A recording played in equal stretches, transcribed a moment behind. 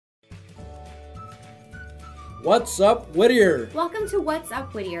What's Up, Whittier? Welcome to What's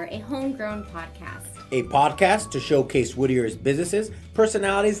Up, Whittier, a homegrown podcast. A podcast to showcase Whittier's businesses,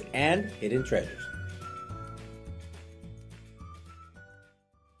 personalities, and hidden treasures.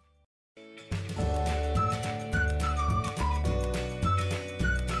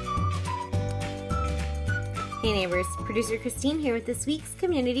 Hey neighbors, producer Christine here with this week's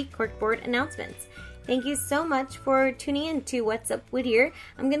Community Corkboard announcements. Thank you so much for tuning in to What's Up Whittier.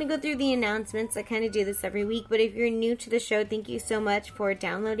 I'm going to go through the announcements. I kind of do this every week, but if you're new to the show, thank you so much for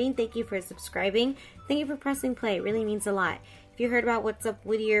downloading. Thank you for subscribing. Thank you for pressing play. It really means a lot. If you heard about What's Up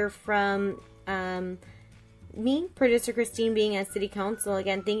Whittier from me, producer Christine, being at City Council,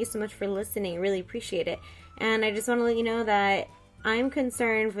 again, thank you so much for listening. I really appreciate it. And I just want to let you know that I'm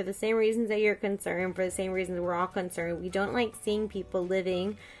concerned for the same reasons that you're concerned, for the same reasons we're all concerned. We don't like seeing people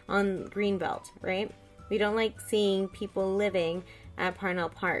living on Greenbelt, right? We don't like seeing people living at Parnell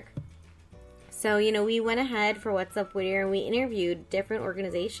Park. So, we went ahead for What's Up Whittier and we interviewed different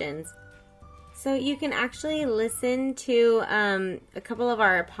organizations. So you can actually listen to a couple of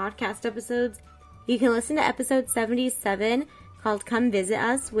our podcast episodes. You can listen to episode 77 called Come Visit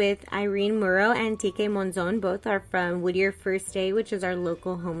Us with Irene Muro and TK Monzon. Both are from Whittier First Day, which is our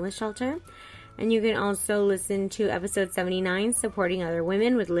local homeless shelter. And you can also listen to episode 79, Supporting Other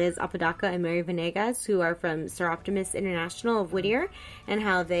Women, with Liz Apodaca and Mary Venegas, who are from Seroptimus International of Whittier, and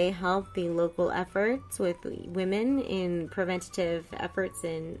how they help the local efforts with women in preventative efforts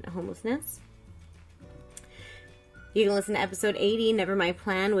in homelessness. You can listen to episode 80, Never My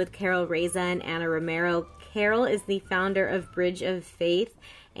Plan, with Carol Reza and Anna Romero. Carol is the founder of Bridge of Faith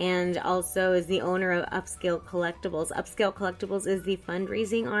and also is the owner of Upscale Collectibles. Upscale Collectibles is the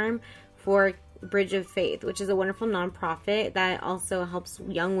fundraising arm for Bridge of Faith, which is a wonderful nonprofit that also helps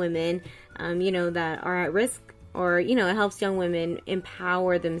young women, that are at risk, or, it helps young women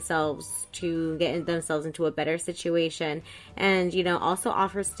empower themselves to get themselves into a better situation and, also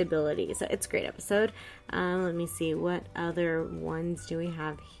offers stability. So it's a great episode. Let me see, what other ones do we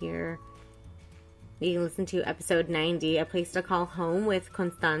have here? You can listen to episode 90, A Place to Call Home, with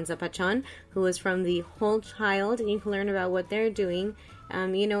Constanza Pachon, who is from the Whole Child, and you can learn about what they're doing,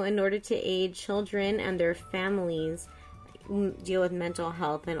 in order to aid children and their families deal with mental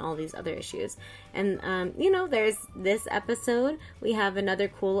health and all these other issues. And, there's this episode. We have another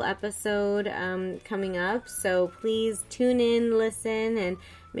cool episode coming up, so please tune in, listen, and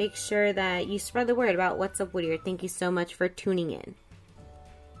make sure that you spread the word about What's Up Whittier. Thank you so much for tuning in.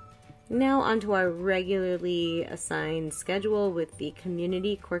 Now onto our regularly assigned schedule with the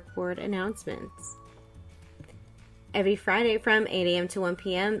Community Corkboard announcements. Every Friday from 8 a.m. to 1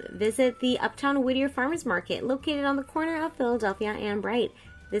 p.m., visit the Uptown Whittier Farmers Market located on the corner of Philadelphia and Bright.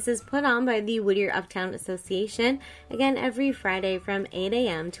 This is put on by the Whittier Uptown Association, again every Friday from 8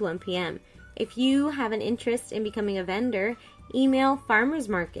 a.m. to 1 p.m. If you have an interest in becoming a vendor, email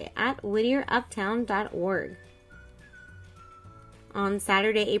farmersmarket@whittieruptown.org. On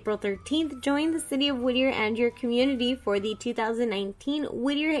Saturday, April 13th, join the City of Whittier and your community for the 2019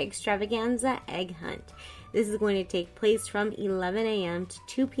 Whittier Eggstravaganza Egg Hunt. This is going to take place from 11 a.m. to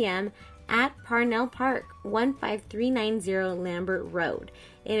 2 p.m. at Parnell Park, 15390 Lambert Road.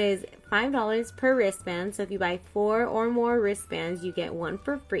 It is $5 per wristband, so if you buy 4 or more wristbands, you get 1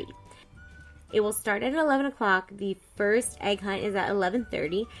 for free. It will start at 11 o'clock. The first egg hunt is at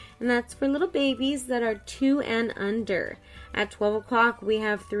 11:30, and that's for little babies that are 2 and under. At 12 o'clock, we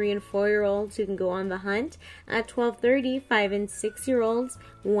have 3 and 4-year-olds who can go on the hunt. At 12:30, 5 and 6-year-olds,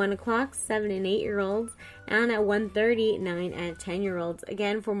 1 o'clock, 7 and 8-year-olds, and at 1:30, 9 and 10-year-olds.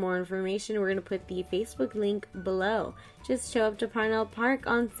 Again, for more information, we're going to put the Facebook link below. Just show up to Parnell Park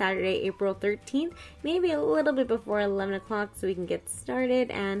on Saturday, April 13th, maybe a little bit before 11 o'clock so we can get started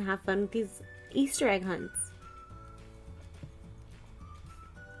and have fun with these Easter egg hunts.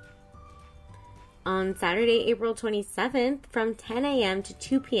 On Saturday, April 27th, from 10 a.m. to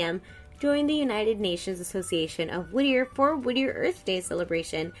 2 p.m., join the United Nations Association of Whittier for Whittier Earth Day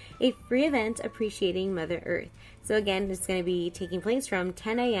celebration, a free event appreciating Mother Earth. So again, it's going to be taking place from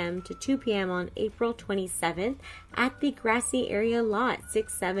 10 a.m. to 2 p.m. on April 27th at the Grassy area lot,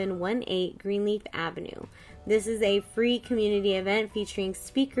 6718 Greenleaf Avenue. This is a free community event featuring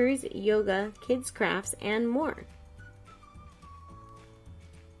speakers, yoga, kids crafts, and more.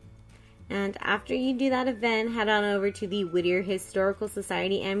 And after you do that event, head on over to the Whittier Historical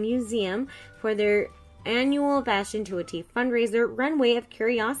Society and Museum for their annual Fashion to a Tea fundraiser, Runway of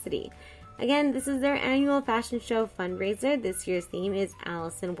Curiosity. Again, this is their annual fashion show fundraiser. This year's theme is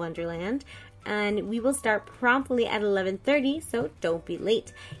Alice in Wonderland. and we will start promptly at 11:30, so don't be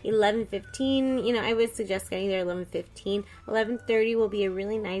late. 11:15, I would suggest getting there 11:15. 11:30 will be a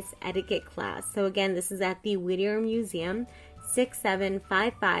really nice etiquette class. So again, this is at the Whittier Museum,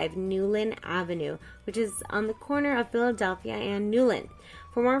 6755 Newland Avenue, which is on the corner of Philadelphia and Newland.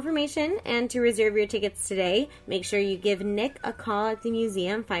 For more information and to reserve your tickets today, make sure you give Nick a call at the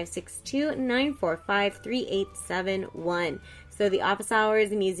museum, 562-945-3871. So the office hours,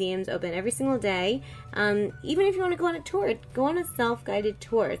 the museum's open every single day. Even if you want to go on a tour, go on a self-guided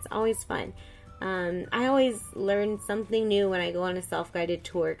tour. It's always fun. I always learn something new when I go on a self-guided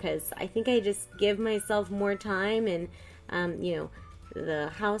tour because I think I just give myself more time and, the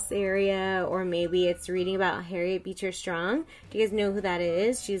house area, or maybe it's reading about Harriet Beecher Strong. Do you guys know who that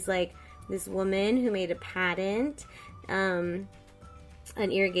is? She's like this woman who made a patent, an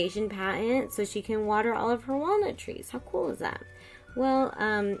irrigation patent, so she can water all of her walnut trees. How cool is that? Well,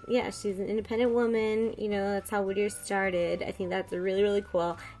 yeah, she's an independent woman. That's how Whittier started. I think that's really, really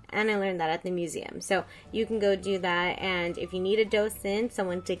cool. And I learned that at the museum. So you can go do that. And if you need a docent,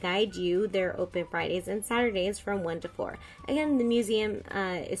 someone to guide you, they're open Fridays and Saturdays from 1 to 4. Again, the museum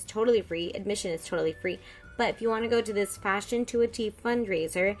is totally free. Admission is totally free. But if you want to go to this Fashion to a T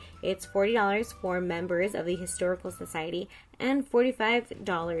fundraiser, it's $40 for members of the Historical Society and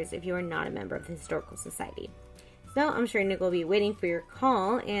 $45 if you are not a member of the Historical Society. So I'm sure Nick will be waiting for your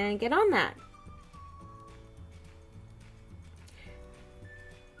call, and get on that.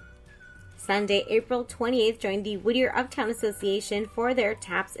 Sunday, April 28th, join the Whittier Uptown Association for their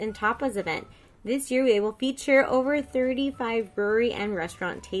Taps and Tapas event. This year, they will feature over 35 brewery and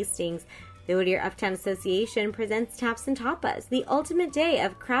restaurant tastings. The Whittier Uptown Association presents Taps and Tapas, the ultimate day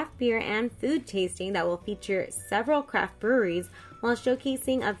of craft beer and food tasting that will feature several craft breweries while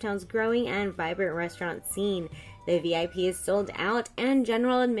showcasing Uptown's growing and vibrant restaurant scene. The VIP is sold out, and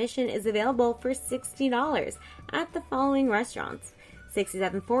general admission is available for $60 at the following restaurants: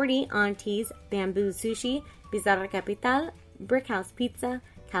 6740 Auntie's Bamboo Sushi, Bizarra Capital, Brickhouse Pizza,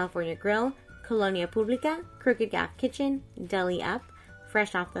 California Grill, Colonia Publica, Crooked Gaff Kitchen, Deli Up,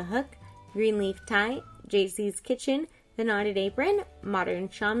 Fresh Off the Hook, Greenleaf Thai, JC's Kitchen, The Knotted Apron, Modern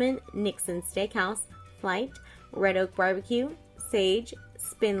Shaman, Nixon Steakhouse, Flight, Red Oak Barbecue, Sage,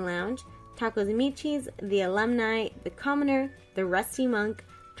 Spin Lounge, Tacos and Michis, The Alumni, The Commoner, The Rusty Monk,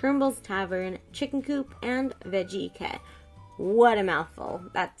 Turnbull's Tavern, Chicken Coop, and Veggie Ike. What a mouthful.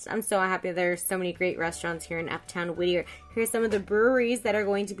 I'm so happy there's so many great restaurants here in Uptown Whittier. Here's some of the breweries that are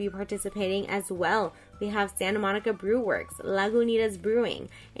going to be participating as well. We have Santa Monica Brew Works, Lagunitas Brewing,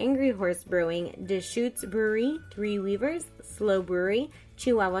 Angry Horse Brewing, Deschutes Brewery, Three Weavers, Slow Brewery,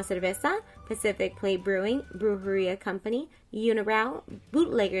 Chihuahua Cerveza, Pacific Plate Brewing, Brujeria Company, Unibrow,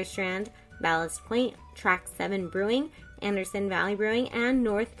 Bootlegger Strand, Ballast Point, Track 7 Brewing, Anderson Valley Brewing, and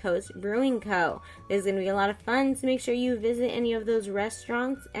North Coast Brewing Co. There's going to be a lot of fun, so make sure you visit any of those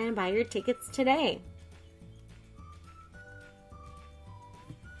restaurants and buy your tickets today.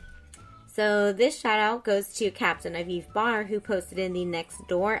 So this shout out goes to Captain Aviv Bar, who posted in the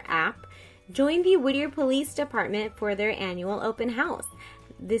Nextdoor app. Join the Whittier Police Department for their annual open house.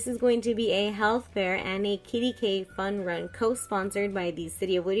 This is going to be a health fair and a Kitty K fun run co-sponsored by the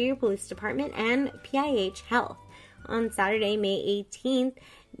City of Whittier Police Department and PIH Health. On Saturday, May 18th,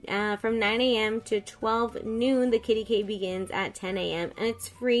 from 9 a.m. to 12 noon, the Kitty K begins at 10 a.m. and it's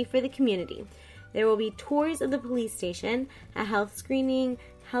free for the community. There will be tours of the police station, a health screening,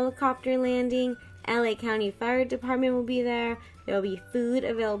 helicopter landing, LA County Fire Department will be there. There will be food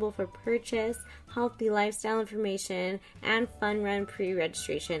available for purchase, healthy lifestyle information, and fun run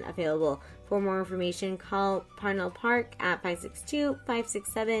pre-registration available. For more information, call Parnell Park at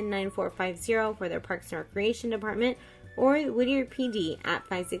 562-567-9450 for their Parks and Recreation Department, or Whittier PD at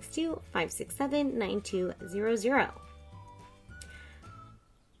 562-567-9200.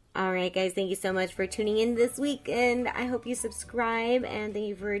 Alright guys, thank you so much for tuning in this week, and I hope you subscribe, and thank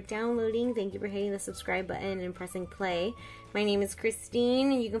you for downloading. Thank you for hitting the subscribe button and pressing play. My name is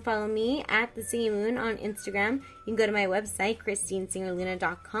Christine, and you can follow me at The Singing Moon on Instagram. You can go to my website,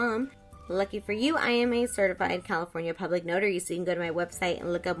 ChristineSingerLuna.com. Lucky for you, I am a certified California public notary, so you can go to my website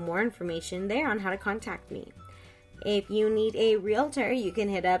and look up more information there on how to contact me. If you need a realtor, you can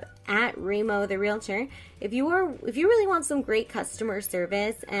hit up at Remo the Realtor. If you really want some great customer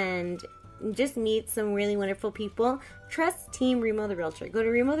service and just meet some really wonderful people, trust Team Remo the Realtor. Go to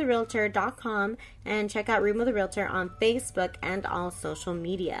RemoTheRealtor.com and check out Remo the Realtor on Facebook and all social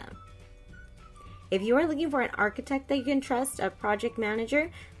media. If you are looking for an architect that you can trust, a project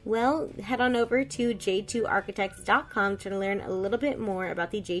manager, Well, head on over to j2architects.com to learn a little bit more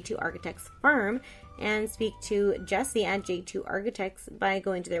about the J2 Architects firm and speak to Jessie at J2 Architects by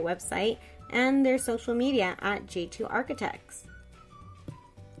going to their website and their social media at J2 Architects.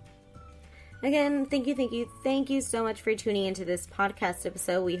 Again, thank you so much for tuning into this podcast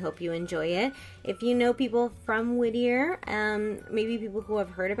episode. We hope you enjoy it. If you know people from Whittier, maybe people who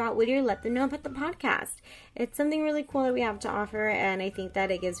have heard about Whittier, let them know about the podcast. It's something really cool that we have to offer, and I think that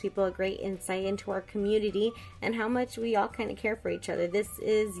it gives people a great insight into our community and how much we all kind of care for each other. This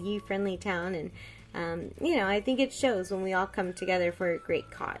is youth-friendly town, and I think it shows when we all come together for a great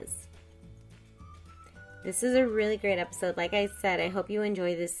cause. This is a really great episode. Like I said, I hope you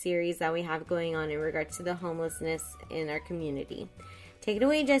enjoy this series that we have going on in regards to the homelessness in our community. Take it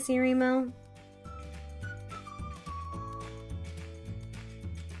away, Jessie and Remo.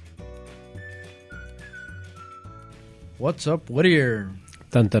 What's up, Whittier?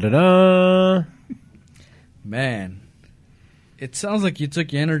 Dun, da, da, da. Man, it sounds like you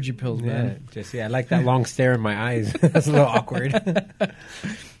took your energy pills, man. Jesse, I like that long stare in my eyes. That's a little awkward.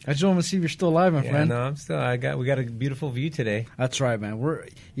 I just want to see if you're still alive, my friend. No, I'm still. We got a beautiful view today. That's right, man.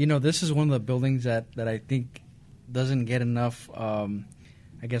 This is one of the buildings that I think doesn't get enough,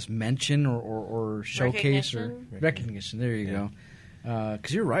 mention or showcase recognition. There you go.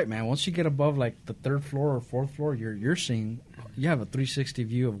 Because you're right, man. Once you get above like the third floor or fourth floor, you have a 360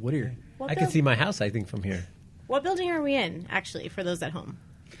 view of Whittier. I can see my house, I think, from here. What building are we in, actually, for those at home?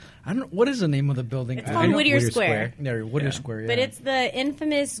 I don't know. What is the name of the building? It's called Whittier Square. Yeah, Whittier Square, yeah. But it's the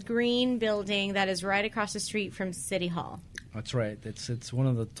infamous green building that is right across the street from City Hall. That's right. It's one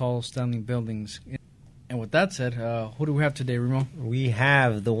of the tall standing buildings. And with that said, who do we have today, Remo? We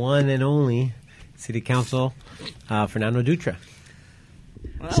have the one and only City Council, Fernando Dutra.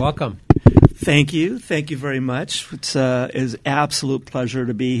 Welcome. Thank you very much. It's an absolute pleasure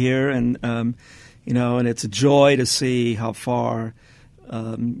to be here, and and it's a joy to see how far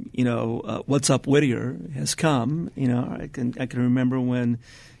What's Up Whittier has come. I can remember when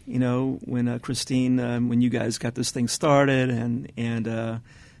Christine, when you guys got this thing started, and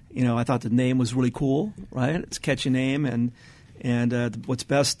I thought the name was really cool, right? It's a catchy name, and what's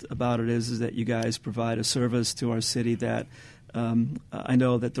best about it is that you guys provide a service to our city that I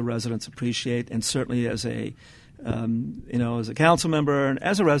know that the residents appreciate, and certainly as a council member and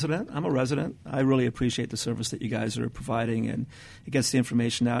as a resident, I'm a resident, I really appreciate the service that you guys are providing, and it gets the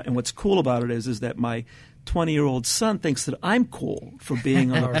information out. And what's cool about it is that my 20-year-old son thinks that I'm cool for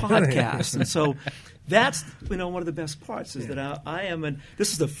being on a podcast. And so that's, one of the best parts is that I am,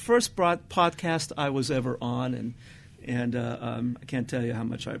 this is the first podcast I was ever on, and I can't tell you how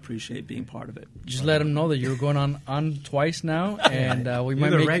much I appreciate being part of it. Just let them know that you're going on twice now, and we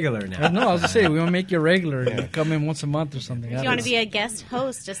might You're make regular now. No, I was gonna say we want to make you a regular. Come in once a month or something. If you want to be a guest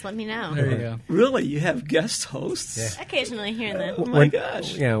host, just let me know. There you go. Really, you have guest hosts? Yeah. Occasionally, here and then. Oh my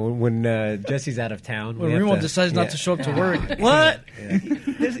gosh! Yeah, when Jesse's out of town, when Remo decides not to show up to work. What?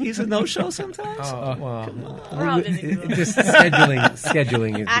 He's a no-show sometimes. We're all busy. Just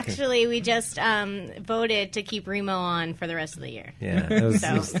scheduling is Actually, we just voted to keep Remo on for the rest of the year. Yeah, it was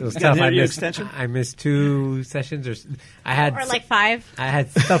Got tough. I missed 2 sessions, or like 5. I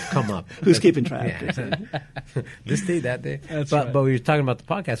had stuff come up. Who's keeping track? Yeah. This day, that day. But we were talking about the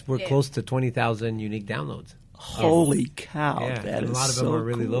podcast. We're close to 20,000 unique downloads. Holy cow! Yeah, that and is a lot of so them are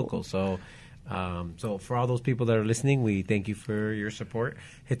really cool. local. So for all those people that are listening, we thank you for your support.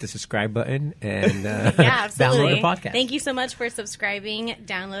 Hit the subscribe button and download the podcast. Thank you so much for subscribing,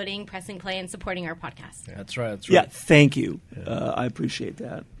 downloading, pressing play, and supporting our podcast. That's right. Yeah, thank you. I appreciate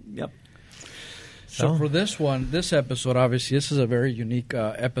that. Yep. So for this episode, obviously, this is a very unique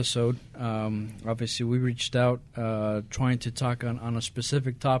episode. Obviously, we reached out trying to talk on a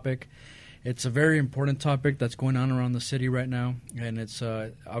specific topic. It's a very important topic that's going on around the city right now, and it's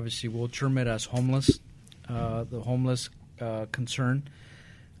obviously we'll term it as homeless, the homeless concern.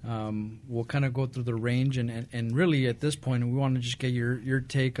 We'll kind of go through the range, and really at this point, we want to just get your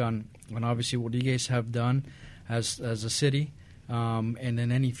take on obviously what you guys have done as a city. And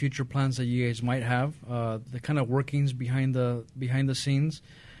then any future plans that you guys might have, the kind of workings behind the scenes,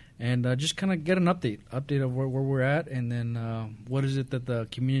 and just kind of get an update of where we're at, and then what is it that the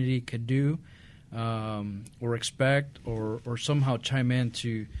community could do or expect or somehow chime in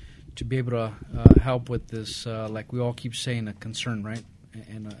to be able to help with this, like we all keep saying, a concern, right,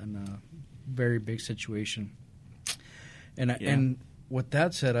 in a very big situation. And with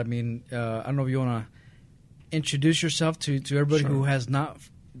that said, I mean, I don't know if you want to introduce yourself to everybody who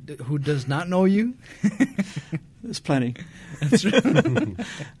does not know you. There's plenty.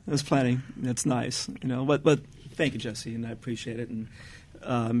 There's plenty. That's nice, But thank you, Jessie, and I appreciate it. And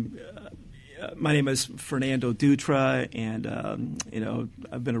My name is Fernando Dutra, and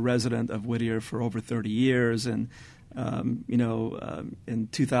I've been a resident of Whittier for over 30 years. And in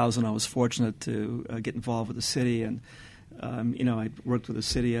 2000, I was fortunate to get involved with the city, and I worked with the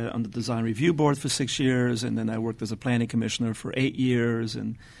city on the design review board for 6 years, and then I worked as a planning commissioner for 8 years,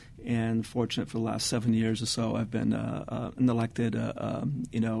 and fortunate for the last 7 years or so, I've been an elected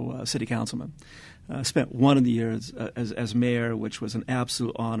city councilman. Spent one of the years as mayor, which was an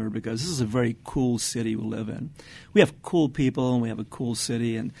absolute honor because this is a very cool city we live in. We have cool people and we have a cool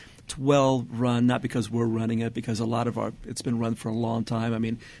city, and it's well run, not because we're running it, because it's been run for a long time. I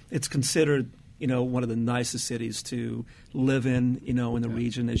mean, it's considered one of the nicest cities to live in, in the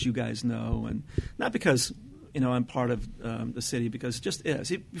region, as you guys know, and not because I'm part of the city, because it just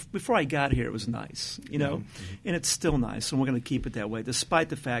is. Before I got here, it was nice, and it's still nice, and we're going to keep it that way, despite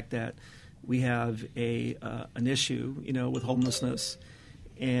the fact that we have an issue, with homelessness,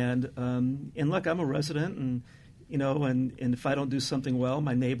 and look, I'm a resident, and and if I don't do something well,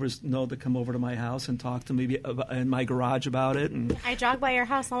 my neighbors know to come over to my house and talk to me in my garage about it. And I jog by your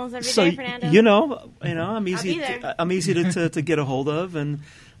house almost every day, Fernando. I'm easy. I'm easy to get a hold of, and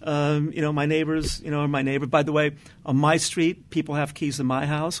my neighbors, are my neighbor. By the way, on my street, people have keys to my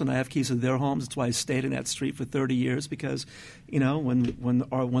house, and I have keys to their homes. That's why I stayed in that street for 30 years because, when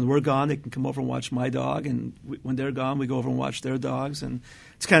we're gone, they can come over and watch my dog, and when they're gone, we go over and watch their dogs, and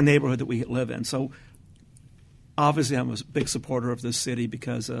it's the kind of neighborhood that we live in. So, obviously, I'm a big supporter of this city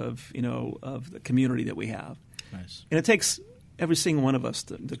because of the community that we have. Nice. And it takes every single one of us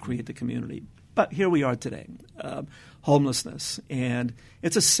to create the community. But here we are today, homelessness. And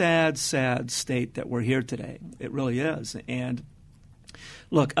it's a sad, sad state that we're here today. It really is. And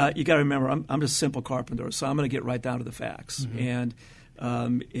look, you got to remember, I'm just a simple carpenter, so I'm going to get right down to the facts. And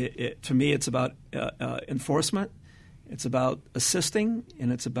to me, it's about enforcement, it's about assisting,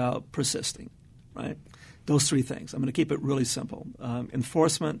 and it's about persisting, right? Those three things. I'm going to keep it really simple.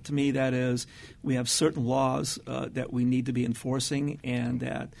 Enforcement, to me, that is, we have certain laws that we need to be enforcing, and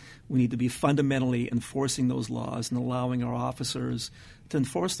that we need to be fundamentally enforcing those laws and allowing our officers to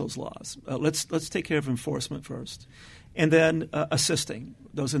enforce those laws. Let's take care of enforcement first. And then assisting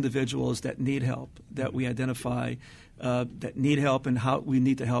those individuals that need help, that we identify that need help, and how we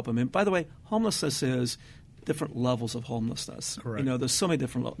need to help them. And by the way, homelessness is different levels of homelessness. Correct. There's so many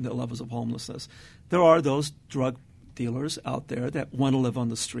different levels of homelessness. There are those drug dealers out there that want to live on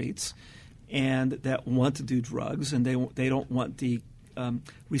the streets and that want to do drugs, and they don't want the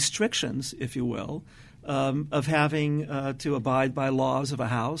restrictions, if you will, of having to abide by laws of a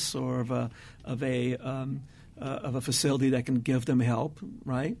house or of a facility that can give them help,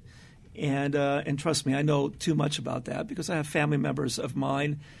 right? And trust me, I know too much about that because I have family members of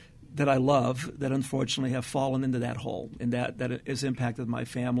mine that I love that unfortunately have fallen into that hole, and that has impacted my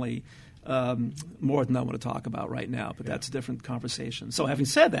family more than I want to talk about right now, but that's a different conversation. So having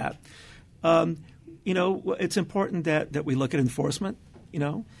said that, it's important that we look at enforcement.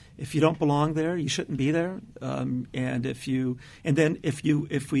 If you don't belong there, you shouldn't be there. And if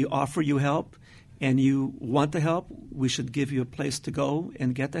we offer you help and you want the help, we should give you a place to go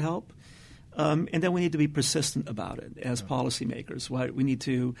and get the help. And then we need to be persistent about it as policymakers. Right? We need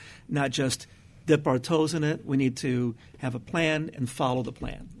to not just dip our toes in it. We need to have a plan and follow the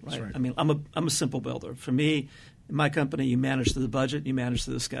plan. Right? I mean, I'm a simple builder. For me, in my company, you manage to the budget, you manage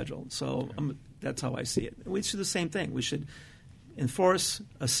to the schedule. So that's how I see it. We should do the same thing. We should enforce,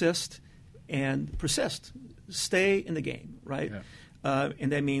 assist, and persist. Stay in the game, right? Yeah.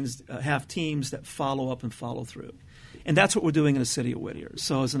 And that means have teams that follow up and follow through. And that's what we're doing in the city of Whittier.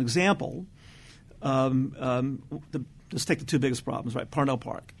 So as an example, let's take the two biggest problems, right? Parnell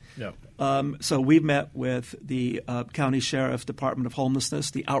Park. Yeah. So we've met with the County Sheriff Department of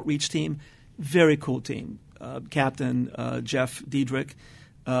Homelessness, the outreach team. Very cool team. Captain Jeff Diedrich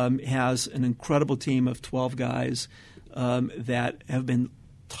has an incredible team of 12 guys that have been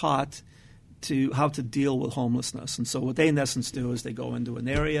taught how to deal with homelessness. And so what they in essence do is they go into an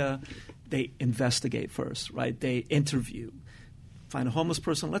area, they investigate first, right? They interview, find a homeless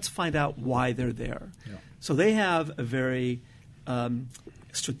person. Let's find out why they're there. Yeah. So they have a very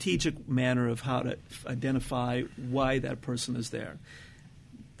strategic manner of how to identify why that person is there.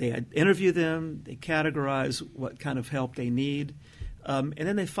 They interview them, they categorize what kind of help they need, and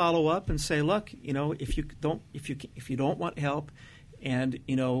then they follow up and say, look, if you don't want help, and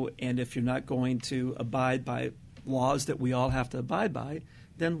if you're not going to abide by laws that we all have to abide by,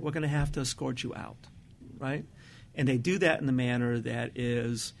 then we're going to have to escort you out, right? And they do that in a manner that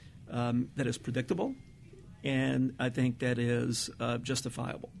is predictable, and I think that is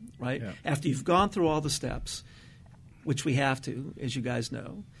justifiable, right? Yeah. After you've gone through all the steps, which we have to, as you guys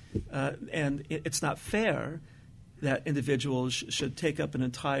know. And it's not fair that individuals should take up an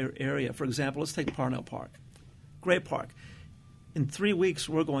entire area. For example, let's take Parnell Park. Great park. In 3 weeks,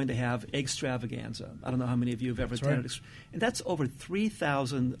 we're going to have Eggstravaganza. I don't know how many of you have ever attended. Right. And that's over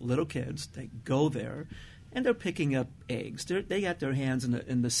 3,000 little kids. They go there, and they're picking up eggs. They got their hands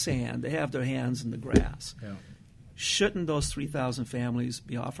in the sand. They have their hands in the grass. Yeah. Shouldn't those 3,000 families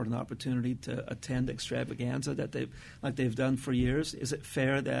be offered an opportunity to attend Extravaganza like they've done for years? Is it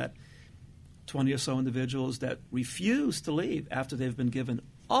fair that 20 or so individuals that refuse to leave after they've been given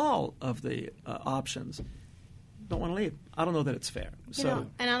all of the options don't want to leave? I don't know that it's fair. And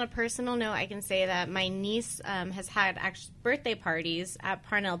on a personal note, I can say that my niece has had birthday parties at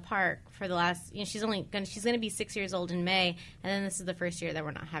Parnell Park for the last. She's going to be 6 years old in May, and then this is the first year that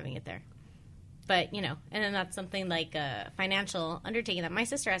we're not having it there. But, and then that's something like a financial undertaking that my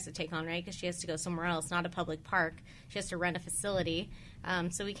sister has to take on, right? Because she has to go somewhere else, not a public park. She has to rent a facility.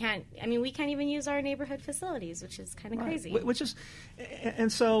 So we can't even use our neighborhood facilities, which is kind of crazy. And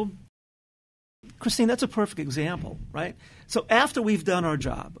so, Christine, that's a perfect example, right? So after we've done our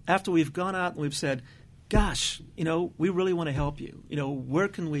job, after we've gone out and we've said, gosh, we really want to help you. Where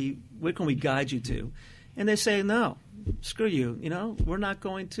can we guide you to? And they say, no, screw you. We're not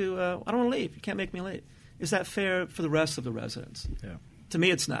going to. I don't want to leave. You can't make me leave. Is that fair for the rest of the residents? Yeah. To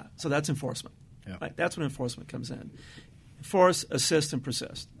me, it's not. So that's enforcement. Yeah. Right? That's when enforcement comes in. Enforce, assist, and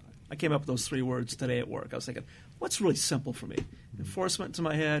persist. I came up with those 3 words today at work. I was thinking, what's really simple for me? Enforcement to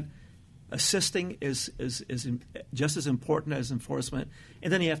my head. Assisting is just as important as enforcement.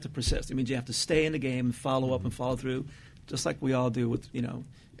 And then you have to persist. It means you have to stay in the game and follow up and follow through, just like we all do with,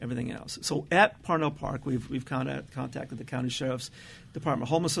 everything else. So at Parnell Park, we've contacted the County Sheriff's Department of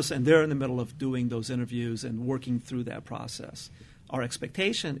Homelessness, and they're in the middle of doing those interviews and working through that process. Our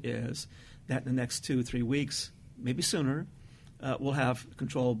expectation is that in the next 2 or 3 weeks, maybe sooner, we'll have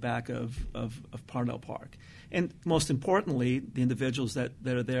control back of Parnell Park. And most importantly, the individuals that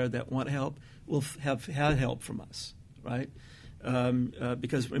are there that want help will have had help from us, right?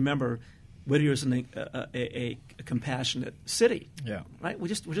 Because remember, Whittier is a compassionate city, right? We're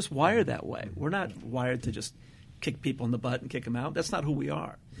just wired that way. We're not wired to just kick people in the butt and kick them out. That's not who we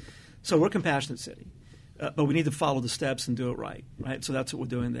are. So we're a compassionate city, but we need to follow the steps and do it right? So that's what we're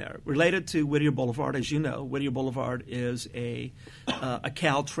doing there. Related to Whittier Boulevard, as you know, Whittier Boulevard is a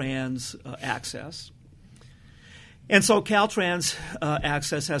Caltrans access. And so Caltrans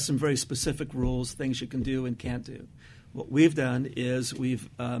access has some very specific rules, things you can do and can't do. What we've done is we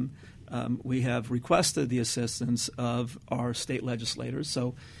have requested the assistance of our state legislators.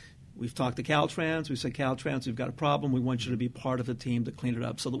 So we've talked to Caltrans. We said, Caltrans, we've got a problem. We want you to be part of the team to clean it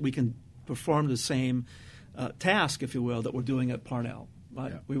up so that we can perform the same task, if you will, that we're doing at Parnell.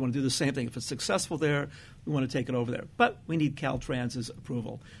 Right? Yeah. We want to do the same thing. If it's successful there, we want to take it over there. But we need Caltrans's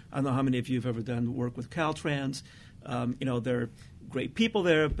approval. I don't know how many of you have ever done work with Caltrans. They're great people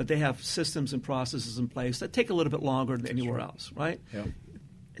there, but they have systems and processes in place that take a little bit longer than anywhere else, right? Yeah.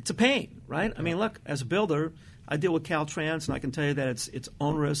 It's a pain, right? Yeah. I mean, look, as a builder, I deal with Caltrans, and I can tell you that it's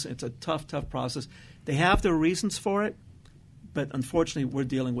onerous. It's a tough process. They have their reasons for it, but unfortunately, we're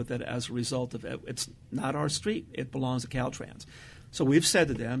dealing with it as a result of it. It's not our street. It belongs to Caltrans. So we've said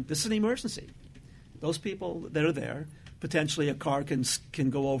to them, this is an emergency. Those people that are there, potentially a car can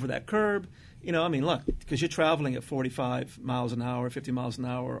go over that curb. Look, because you're traveling at 45 miles an hour, 50 miles an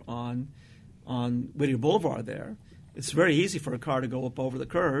hour on Whittier Boulevard there, it's very easy for a car to go up over the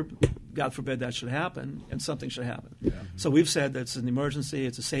curb. God forbid that should happen, and something should happen. Yeah. So we've said that it's an emergency,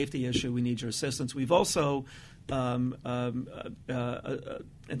 it's a safety issue, we need your assistance. We've also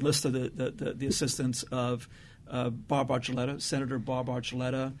enlisted the assistance of Barb Archuleta, Senator Barb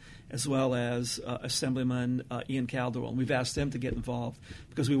Archuleta, as well as Assemblyman Ian Calderon. We've asked them to get involved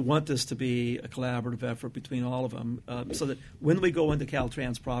because we want this to be a collaborative effort between all of them so that when we go into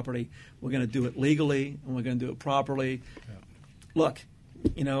Caltrans property, we're going to do it legally and we're going to do it properly. Yeah. Look,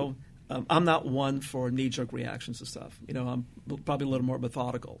 I'm not one for knee-jerk reactions to stuff. I'm probably a little more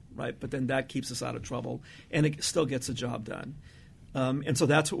methodical, right? But then that keeps us out of trouble, and it still gets the job done. And so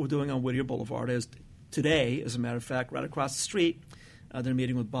that's what we're doing on Whittier Boulevard. Is today, as a matter of fact, right across the street, they're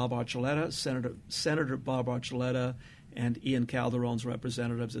meeting with Bob Archuleta, Senator Bob Archuleta, and Ian Calderon's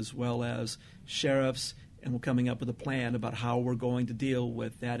representatives, as well as sheriffs, and we're coming up with a plan about how we're going to deal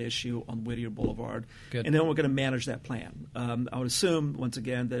with that issue on Whittier Boulevard. Good. And then we're going to manage that plan. I would assume, once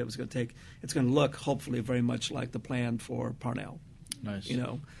again, that it's going to look, hopefully, very much like the plan for Parnell. Nice.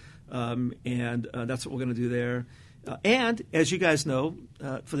 And that's what we're going to do there. And as you guys know,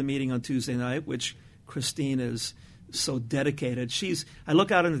 for the meeting on Tuesday night, which Christine is so dedicated. I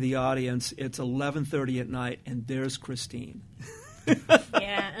look out into the audience. It's 11:30 at night, and there's Christine.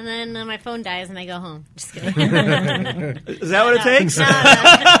 Yeah, and then my phone dies and I go home. Just kidding. Is that what it takes? No.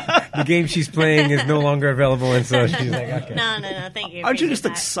 The game she's playing is no longer available, and so she's like, okay. No, thank you. Aren't you just Appreciate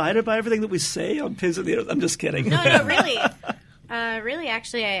that. excited by everything that we say on Pins and Needles? I'm just kidding. No, really. Really,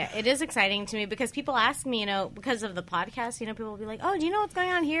 actually, it is exciting to me because people ask me, because of the podcast, people will be like, oh, do you know what's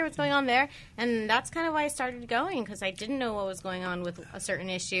going on here? What's going on there? And that's kind of why I started going, because I didn't know what was going on with a certain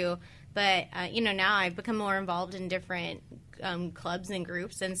issue. But, now I've become more involved in different clubs and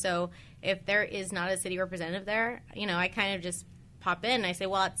groups. And so if there is not a city representative there, I kind of just pop in and I say,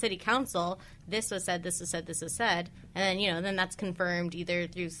 well, at city council, this was said, this was said, this was said. And then, then that's confirmed either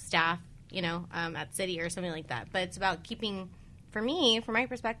through staff, at city or something like that. But it's about keeping, from my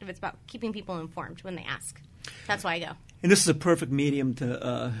perspective, it's about keeping people informed when they ask. That's why I go. And this is a perfect medium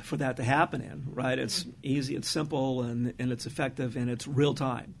for that to happen in, right? It's easy, it's simple, and it's effective, and it's real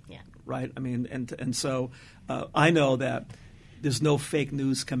time. Yeah. Right? I mean, and so I know that there's no fake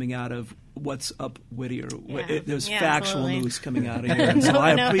news coming out of What's Up Whittier. Yeah. There's Yeah, factual absolutely. news coming out of here. And so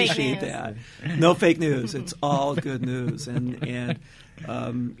I No fake appreciate news. that. No fake news. It's all good news. And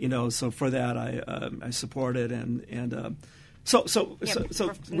so for that, I support it. So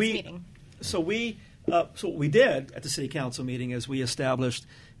what we did at the city council meeting is we established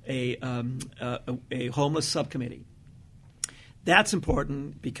a homeless subcommittee. That's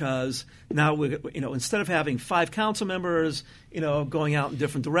important because now instead of having 5 council members, going out in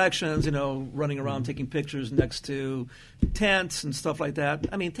different directions, running around taking pictures next to tents and stuff like that.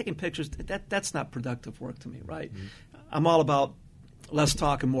 I mean, taking pictures, that's not productive work to me, right? Mm-hmm. I'm all about less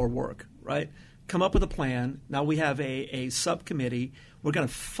talk and more work, right? Come up with a plan. Now we have a subcommittee. We're going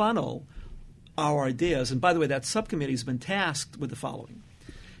to funnel our ideas. And by the way, that subcommittee has been tasked with the following.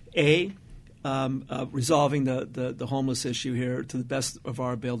 Resolving the homeless issue here to the best of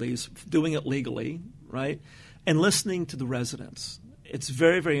our abilities, doing it legally, right, and listening to the residents. It's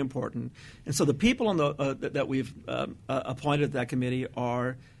very, very important. And so the people on that we've appointed to that committee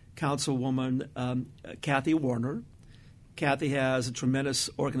are Councilwoman Kathy Warner. Kathy has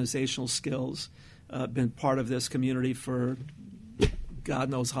tremendous organizational skills, been part of this community for God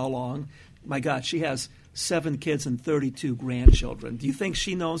knows how long. My God, she has 7 kids and 32 grandchildren. Do you think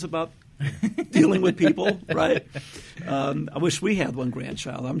she knows about dealing with people, right? I wish we had one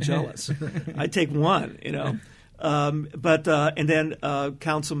grandchild. I'm jealous. I'd take one, and then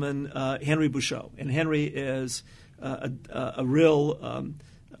Councilman Henry Bouchot. And Henry is a real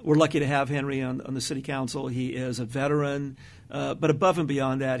we're lucky to have Henry on the city council. He is a veteran, but above and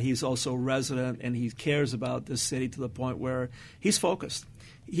beyond that, he's also a resident, and he cares about this city to the point where he's focused.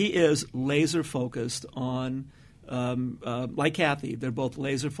 He is laser focused on like Kathy, they're both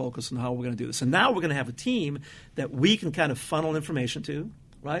laser focused on how we're going to do this. And now we're going to have a team that we can kind of funnel information to,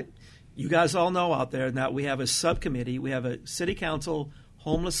 right? You guys all know out there that we have a subcommittee. We have a city council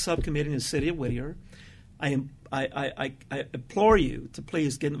homeless subcommittee in the city of Whittier. I implore you to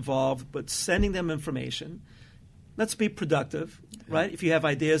please get involved, but sending them information. Let's be productive, right? If you have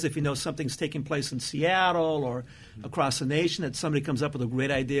ideas, if you know something's taking place in Seattle or across the nation, that somebody comes up with a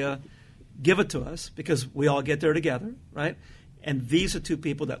great idea, give it to us because we all get there together, right? And these are 2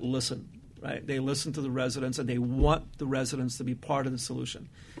 people that listen, right? They listen to the residents and they want the residents to be part of the solution.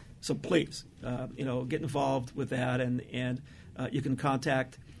 So please, get involved with that, and you can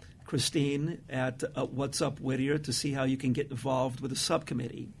contact Christine at What's Up Whittier to see how you can get involved with a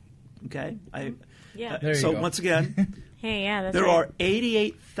subcommittee. Okay? Yeah. There you so go. Once again, Hey, yeah, that's there right. are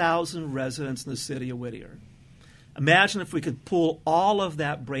 88,000 residents in the city of Whittier. Imagine if we could pull all of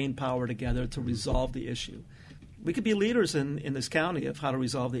that brain power together to resolve the issue. We could be leaders in this county of how to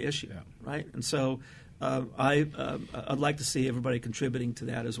resolve the issue, right? And so I'd like to see everybody contributing to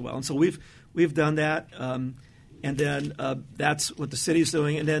that as well. And so we've done that, and then that's what the city's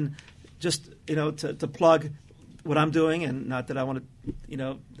doing. And then just to plug what I'm doing, and not that I want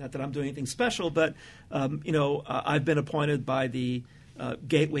to, not that I'm doing anything special, but I've been appointed by the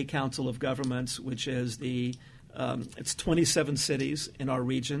Gateway Council of Governments, which is it's 27 cities in our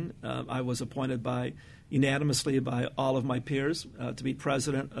region. I was appointed unanimously by all of my peers to be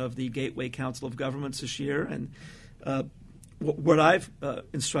president of the Gateway Council of Governments this year. And what I've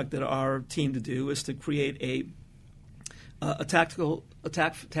instructed our team to do is to create a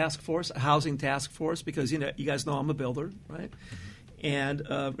task force, a housing task force, because you guys know I'm a builder, right? And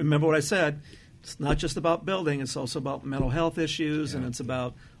remember what I said. It's not just about building. It's also about mental health issues, and it's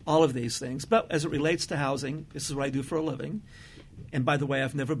about all of these things. But as it relates to housing, this is what I do for a living. And by the way,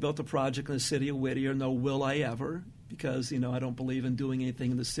 I've never built a project in the city of Whittier, nor will I ever, because I don't believe in doing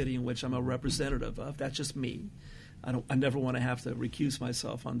anything in the city in which I'm a representative of. That's just me. I never want to have to recuse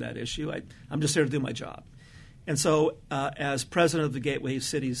myself on that issue. I'm just here to do my job. And so, as president of the Gateway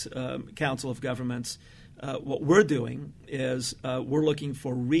Cities Council of Governments, what we're doing is we're looking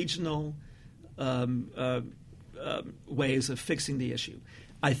for regional ways of fixing the issue.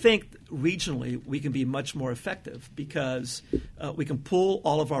 I think regionally we can be much more effective because we can pool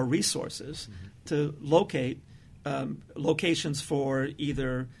all of our resources to locate locations for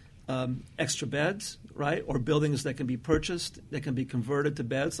either extra beds, right, or buildings that can be purchased, that can be converted to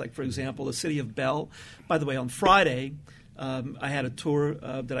beds. Like, for example, the City of Bell. By the way, on Friday, I had a tour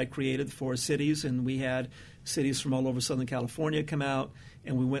that I created for cities, and we had cities from all over Southern California come out,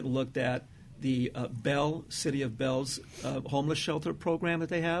 and we went and looked at the City of Bell's homeless shelter program that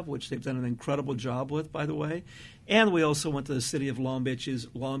they have, which they've done an incredible job with, by the way. And we also went to the City of Long Beach's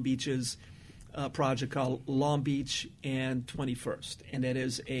project called Long Beach and 21st, and that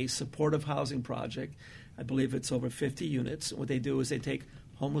is a supportive housing project. I believe it's over 50 units. What they do is they take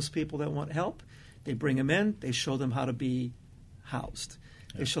homeless people that want help, they bring them in, they show them how to be housed,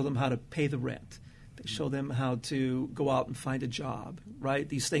 they show them how to pay the rent, they show them how to go out and find a job, right?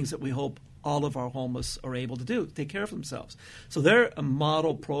 These things that we hope all of our homeless are able to do, take care of themselves. So they're a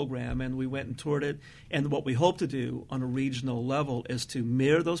model program, and we went and toured it, and what we hope to do on a regional level is to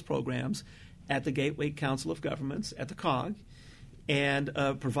mirror those programs at the Gateway Council of Governments, at the COG, and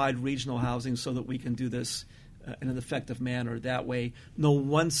provide regional housing so that we can do this in an effective manner. That way, no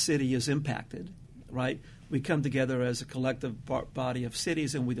one city is impacted, right? We come together as a collective body of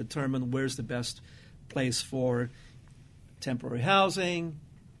cities, and we determine where's the best place for temporary housing,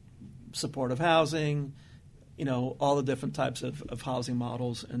 supportive housing, all the different types of housing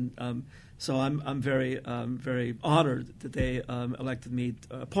models. And so I'm very honored that they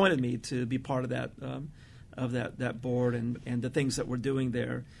appointed me to be part of that board and the things that we're doing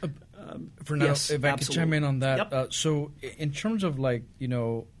there. Fernando, yes, if I absolutely. could chime in on that. Yep. So in terms of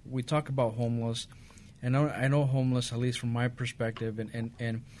we talk about homeless, and I know homeless, at least from my perspective,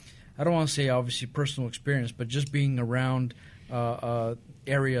 and I don't want to say obviously personal experience, but just being around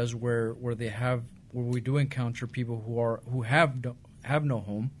areas where we do encounter people who have no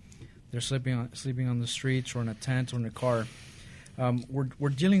home. They're sleeping on the streets or in a tent or in a car. We're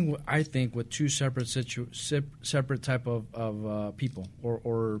dealing with, I think, with two separate type of people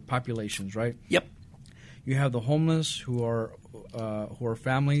or populations, right? Yep. You have the homeless who are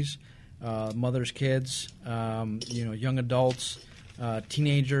families, mothers, kids, young adults,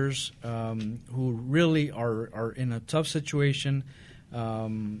 teenagers who really are in a tough situation.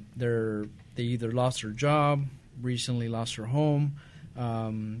 They either lost their job, recently lost their home,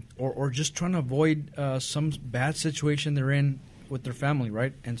 or just trying to avoid some bad situation they're in with their family,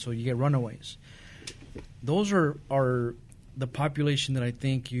 right? And so you get runaways. Those are the population that I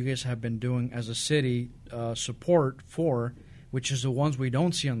think you guys have been doing as a city support for, which is the ones we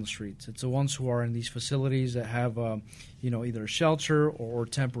don't see on the streets. It's the ones who are in these facilities that have, either a shelter or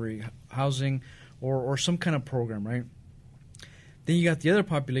temporary housing or some kind of program, right? Then you got the other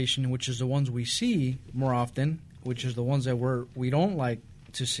population, which is the ones we see more often, which is the ones that we don't like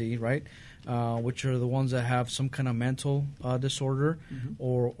to see, right? Which are the ones that have some kind of mental disorder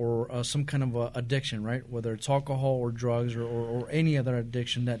or some kind of addiction, right? Whether it's alcohol or drugs or any other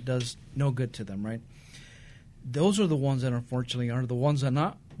addiction that does no good to them, right? Those are the ones that unfortunately are the ones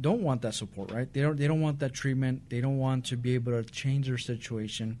that don't want that support, right? They don't want that treatment. They don't want to be able to change their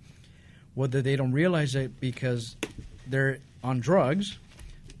situation, whether they don't realize it because they're on drugs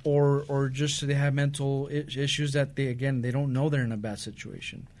or just they have mental issues that they don't know they're in a bad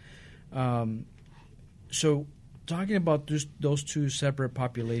situation. So talking about those two separate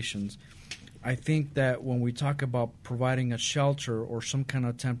populations, I think that when we talk about providing a shelter or some kind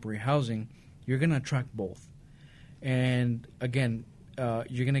of temporary housing, you're going to attract both. And again,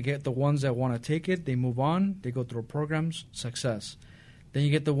 you're going to get the ones that want to take it, they move on, they go through programs, success. Then you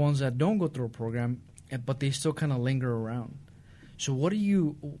get the ones that don't go through a program, but they still kind of linger around. So what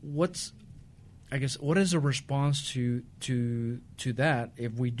is the response to that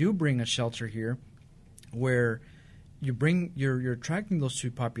if we do bring a shelter here where you're attracting those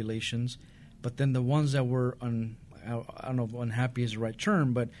two populations, but then the ones that were I don't know if unhappy is the right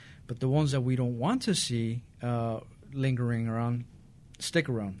term, but the ones that we don't want to see lingering around stick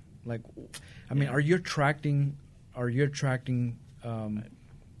around. Like, I mean, are you attracting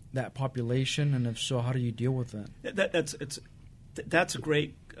that population, and if so, how do you deal with that? That's a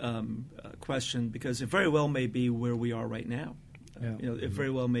great question, because it very well may be where we are right now. Yeah. It very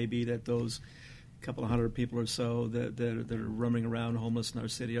well may be that those couple of hundred people or so that are roaming around homeless in our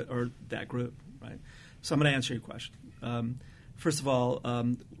city are that group, right? So I'm going to answer your question. first of all,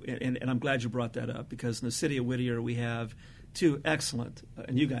 and I'm glad you brought that up, because in the city of Whittier we have two excellent,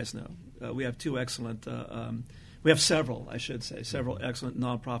 and you guys know, we have two excellent, we have several, I should say, several excellent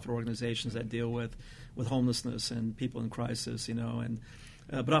nonprofit organizations that deal with homelessness and people in crisis, and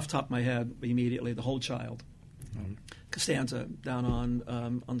but off the top of my head, immediately, the Whole Child, Costanza down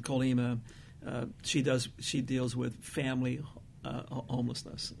on Colima, she deals with family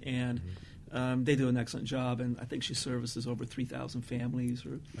homelessness, and they do an excellent job, and I think she services over 3,000 families,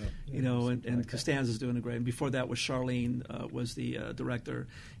 and Costanza's doing a great. And before that was Charlene was the director,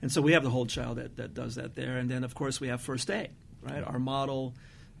 and so we have the Whole Child that does that there, and then of course we have First Aid, right? Our model,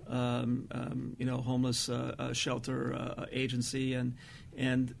 homeless shelter agency, and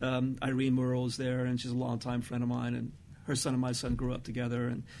Irene Murrell's there, and she's a longtime friend of mine, and her son and my son grew up together,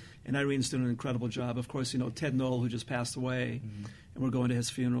 and Irene's doing an incredible job. Of course, Ted Knoll, who just passed away, and we're going to his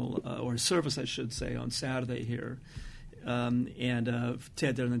funeral, or his service, I should say, on Saturday here. Ted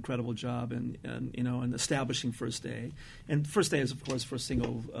did an incredible job in establishing First Day. And First Day is, of course, for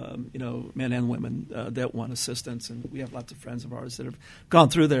single, men and women that want assistance. And we have lots of friends of ours that have gone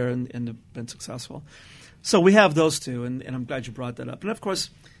through there and have been successful. So we have those two, and I'm glad you brought that up. And, of course,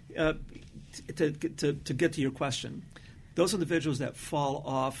 to get to your question, those individuals that fall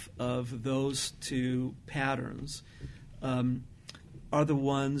off of those two patterns are the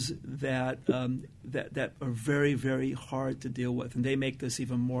ones that are very, very hard to deal with, and they make this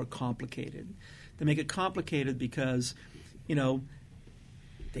even more complicated. They make it complicated because, they don't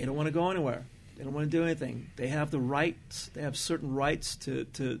want to go anywhere. They don't want to do anything. They have the rights. They have certain rights to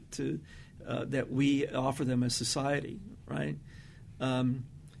that we offer them as society, right? And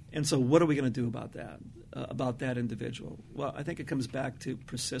so, what are we going to do about that? About that individual? Well, I think it comes back to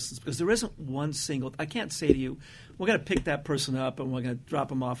persistence, because there isn't one single. I can't say to you, we're going to pick that person up and we're going to drop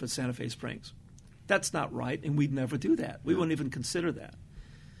them off at Santa Fe Springs. That's not right, and we'd never do that. We wouldn't even consider that.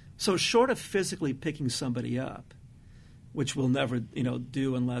 So, short of physically picking somebody up, which we'll never,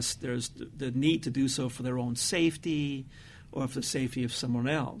 do unless there's the need to do so for their own safety or for the safety of someone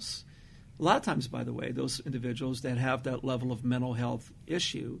else. A lot of times, by the way, those individuals that have that level of mental health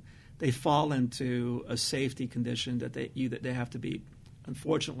issue, they fall into a safety condition that they have to be,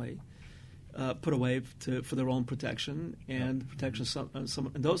 unfortunately, put away for their own protection and protection of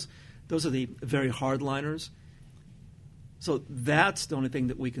some. And those are the very hardliners. So that's the only thing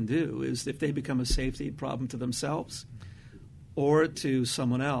that we can do, is if they become a safety problem to themselves or to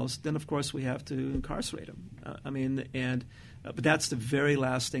someone else, then of course we have to incarcerate them. But that's the very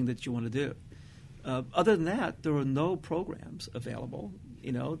last thing that you want to do. Other than that, there are no programs available,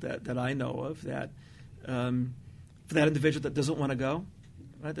 that I know of that for that individual that doesn't want to go,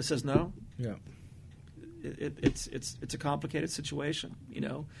 right? That says no. Yeah. It's a complicated situation,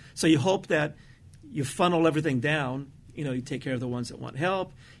 So you hope that you funnel everything down. You take care of the ones that want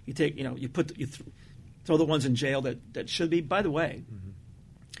help. You take, you throw the ones in jail that should be. By the way.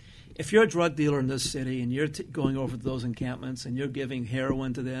 If you're a drug dealer in this city and you're going over to those encampments and you're giving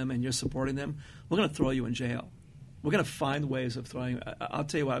heroin to them and you're supporting them, we're going to throw you in jail. We're going to find ways of throwing you. I'll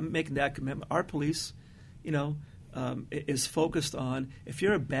tell you what, I'm making that commitment. Our police, is focused on, if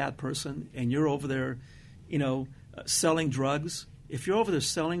you're a bad person and you're over there, selling drugs, if you're over there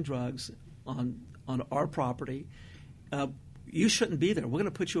selling drugs on our property, you shouldn't be there. We're going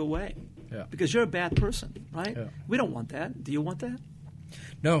to put you away because you're a bad person, right? Yeah. We don't want that. Do you want that?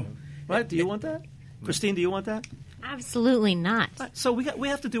 No. Right? Do you want that? Christine, do you want that? Absolutely not. Right. So we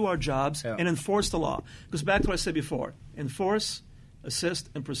have to do our jobs and enforce the law. It goes back to what I said before. Enforce, assist,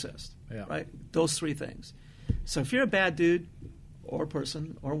 and persist. Yeah. Right? Those three things. So if you're a bad dude or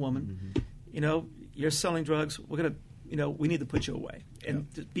person or woman, you're selling drugs, we're going to, we need to put you away. And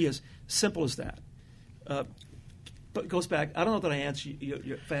be as simple as that. But it goes back, I don't know that I answered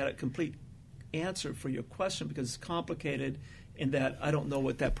if I had a complete answer for your question, because it's complicated in that I don't know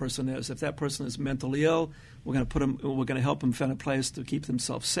what that person is. If that person is mentally ill, we're going to help them find a place to keep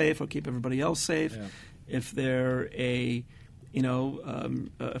themselves safe or keep everybody else safe. Yeah. If they're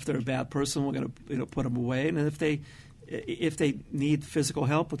if they're a bad person, we're going to put them away. And if they need physical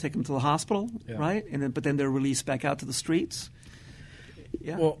help, we'll take them to the hospital, right? But then they're released back out to the streets.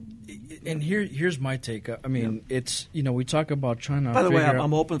 Yeah. Well, and here's my take. It's we talk about trying to. By the way,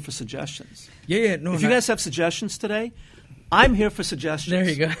 I'm open for suggestions. Yeah. No. If you guys have suggestions today, I'm here for suggestions. There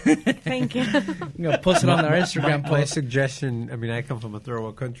you go. Thank you. Post it on our Instagram post. My suggestion. I come from a third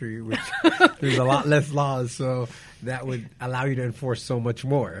world country, which there's a lot less laws, so that would allow you to enforce so much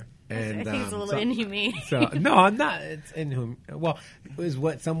more. And I think it's a little inhumane. So no, I'm not. It's inhumane. Well, is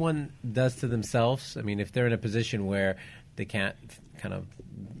what someone does to themselves. If they're in a position where they can't kind of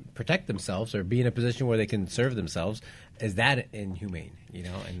protect themselves or be in a position where they can serve themselves, is that inhumane? You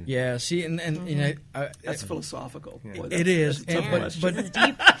know, and yeah. See, and you know, That's philosophical. Boy, it is, but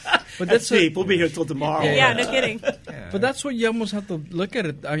Deep. but that's deep. We'll be here till tomorrow. Yeah, no kidding. But that's what you almost have to look at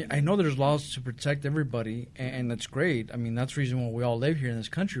it. I know there's laws to protect everybody, and that's great. I mean, that's the reason why we all live here in this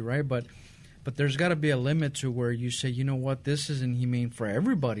country, right? But there's got to be a limit to where you say, you know what, this is inhumane for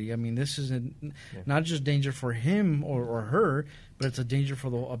everybody. I mean, this isn't not just danger for him or her, but it's a danger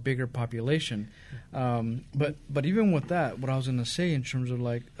for a bigger population. But even with that, what I was going to say in terms of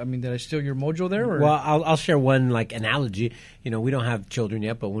like, I mean, did I steal your mojo there? Or? Well, I'll share one like analogy. You know, we don't have children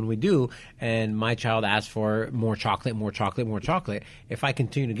yet, but when we do, and my child asks for more chocolate, if I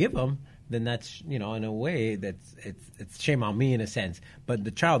continue to give them, then that's, you know, in a way that's it's shame on me in a sense. But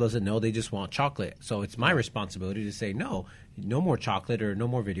the child doesn't know; they just want chocolate. So it's my responsibility to say no more chocolate or no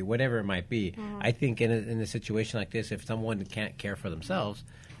more video, whatever it might be. I think in a situation like this, if someone can't care for themselves,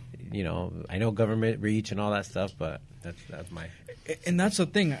 you know, I know government reach and all that stuff, but that's my. And that's the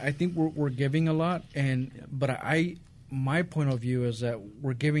thing. I think we're giving a lot, but my point of view is that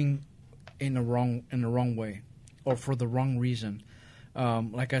we're giving in the wrong way, or for the wrong reason.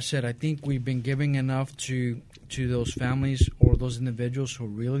 Like I said, I think we've been giving enough to those families or those individuals who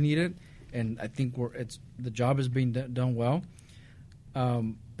really need it, and I think the job is being done well.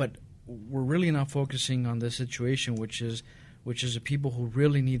 But we're really not focusing on this situation, which is the people who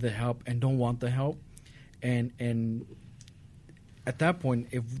really need the help and don't want the help, and at that point,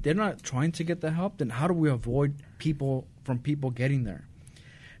 if they're not trying to get the help, then how do we avoid people getting there?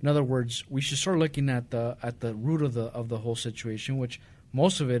 In other words, we should start looking at the root of the whole situation, which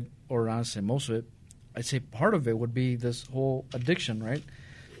most of it, or I say most of it, I'd say part of it would be this whole addiction, right?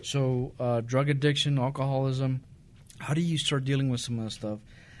 So drug addiction, alcoholism. How do you start dealing with some of that stuff?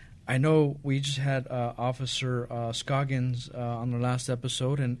 I know we just had Officer Scoggins on the last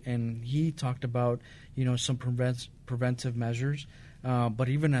episode, and he talked about, you know, some preventive measures. But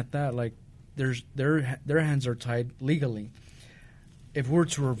even at that, like their hands are tied legally. If we were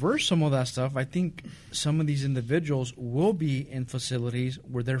to reverse some of that stuff, I think some of these individuals will be in facilities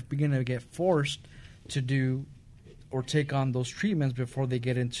where they're beginning to get forced to do or take on those treatments before they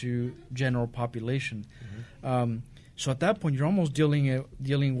get into general population. So at that point, you're almost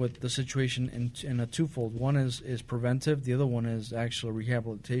dealing with the situation in a twofold. One is preventive. The other one is actual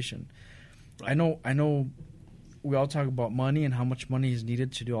rehabilitation. I know. We all talk about money and how much money is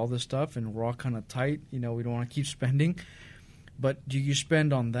needed to do all this stuff, and we're all kind of tight. You know, we don't want to keep spending. But do you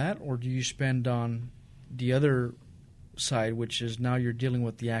spend on that, or do you spend on the other side, which is now you're dealing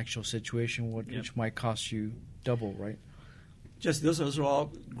with the actual situation, which might cost you double, right? Just those are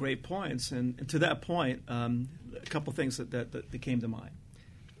all great points, and to that point, a couple things that came to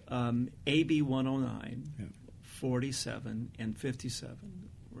mind. AB 109, 47, and 57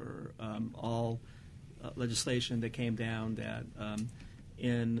 were all legislation that came down that.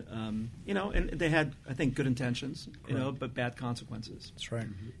 You know, and they had, I think, good intentions, you know, but bad consequences. That's right.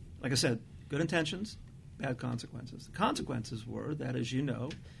 Like I said, good intentions, bad consequences. The consequences were that, as you know,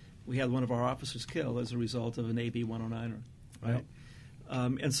 we had one of our officers killed as a result of an AB 109er, right?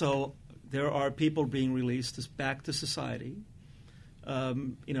 Yep. And so there are people being released back to society,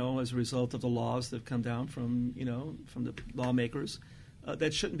 you know, as a result of the laws that have come down from the lawmakers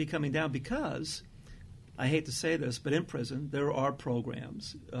that shouldn't be coming down because, I hate to say this, but in prison there are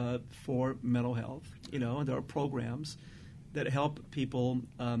programs for mental health, you know, and there are programs that help people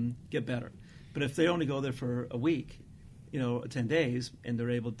get better. But if they only go there for a week, you know, 10 days, and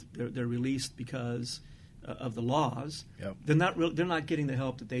they're released because of the laws, they're not getting the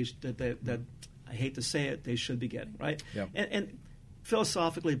help that I hate to say it, they should be getting, right? Yep. And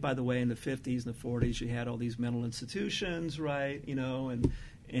philosophically, by the way, in the 50s and the 40s, you had all these mental institutions, right? You know,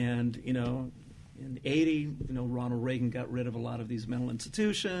 and you know. In '80, you know, Ronald Reagan got rid of a lot of these mental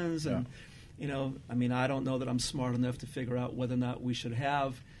institutions, and you know, I mean, I don't know that I'm smart enough to figure out whether or not we should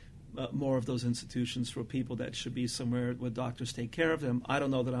have more of those institutions for people that should be somewhere where doctors take care of them. I don't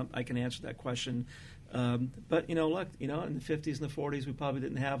know that I can answer that question, but you know, look, you know, in the 50s and the 40s, we probably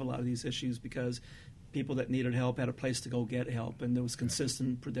didn't have a lot of these issues because people that needed help had a place to go get help, and it was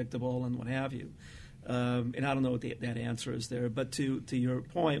consistent, predictable, and what have you. And I don't know what that answer is there, but to your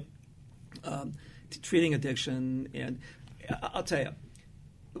point. Treating addiction, and I'll tell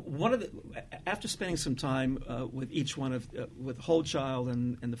you, after spending some time with each one with whole child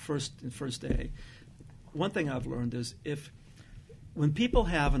and the first day, one thing I've learned is when people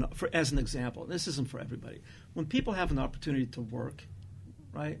have as an example, this isn't for everybody, when people have an opportunity to work,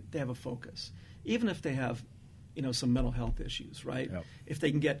 right, they have a focus, even if they have, you know, some mental health issues, right? Yep. If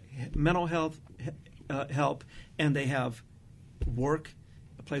they can get mental health help and they have work.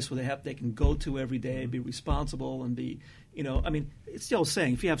 a place where they can go to every day, be responsible, and be, I mean, it's the old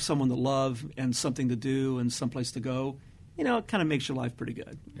saying: if you have someone to love and something to do and someplace to go, it kind of makes your life pretty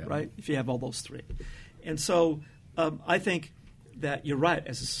good, right? If you have all those three. And so I think that you're right.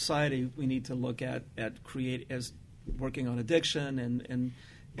 As a society, we need to look at working on addiction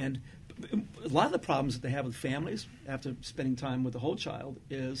and a lot of the problems that they have with families after spending time with the whole child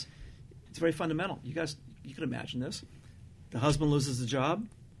is it's very fundamental. You can imagine this. The husband loses the job,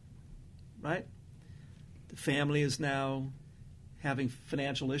 right? The family is now having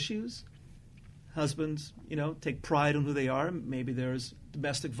financial issues. Husbands, take pride in who they are. Maybe there's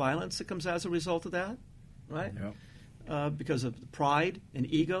domestic violence that comes as a result of that, right? Yep. Because of pride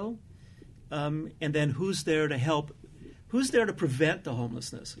and ego. And then who's there to help? Who's there to prevent the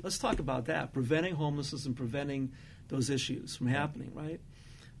homelessness? Let's talk about that. Preventing homelessness and preventing those issues from happening, right?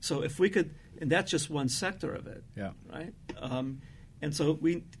 So if we could, and that's just one sector of it, right? And so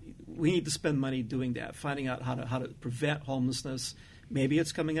we need to spend money doing that, finding out how to prevent homelessness. Maybe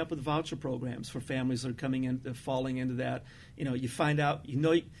it's coming up with voucher programs for families that are falling into that. You find out,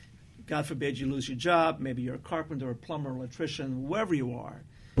 God forbid you lose your job. Maybe you're a carpenter, a plumber, electrician, wherever you are.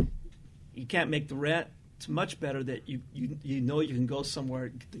 You can't make the rent. It's much better that you can go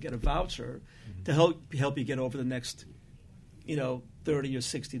somewhere to get a voucher to help you get over the next 30 or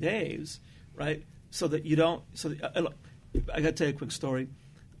 60 days, right? So that you don't. I got to tell you a quick story.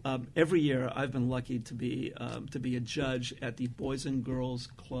 Every year, I've been lucky to be a judge at the Boys and Girls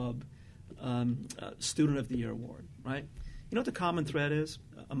Club Student of the Year Award, right? You know what the common thread is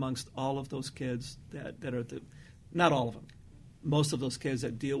amongst all of those kids that are not all of them, most of those kids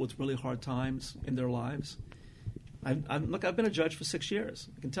that deal with really hard times in their lives. I've been a judge for 6 years.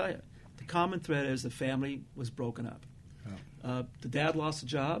 I can tell you, the common thread is the family was broken up. Oh. The dad lost a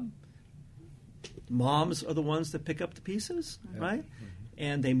job. Moms are the ones that pick up the pieces, right? Mm-hmm.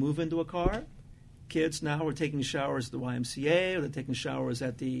 And they move into a car. Kids now are taking showers at the YMCA, or they're taking showers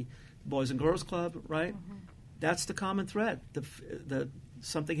at the Boys and Girls Club, right? Mm-hmm. That's the common thread.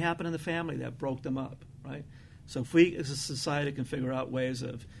 Something happened in the family that broke them up, right? So if we as a society can figure out ways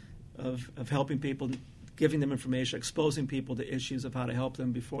of helping people, giving them information, exposing people to issues of how to help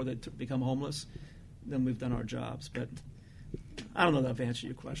them before they become homeless, then we've done our jobs. But I don't know that I've answered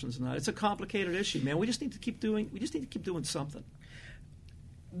your questions or not. It's a complicated issue, man. We just need to keep doing something.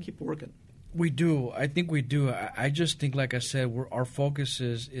 Keep working. We do. I think we do. I just think, like I said, our focus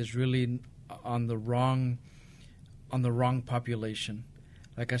is really on the wrong population.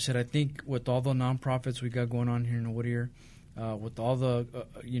 Like I said, I think with all the nonprofits we got going on here in Whittier, with all the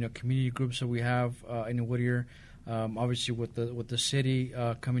community groups that we have in Whittier, obviously with the city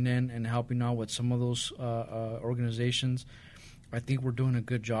coming in and helping out with some of those organizations, I think we're doing a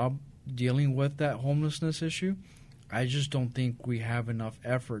good job dealing with that homelessness issue. I just don't think we have enough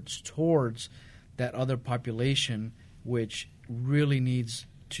efforts towards that other population, which really needs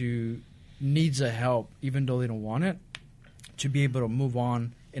a help, even though they don't want it, to be able to move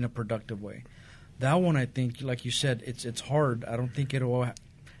on in a productive way. That one, I think, like you said, it's hard. I don't think we'll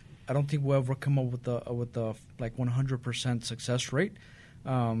ever come up with a like 100% success rate.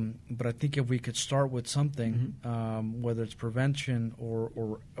 But I think if we could start with something, whether it's prevention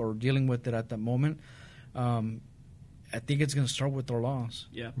or dealing with it at that moment, I think it's going to start with our laws.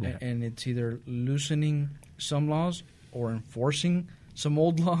 Yeah. And it's either loosening some laws or enforcing some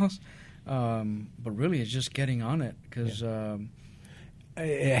old laws. But really, it's just getting on it because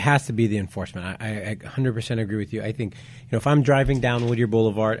it has to be the enforcement. I 100% agree with you. I think if I'm driving down Whittier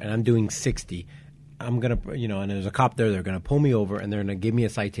Boulevard and I'm doing 60, I'm gonna and there's a cop there, they're gonna pull me over and they're gonna give me a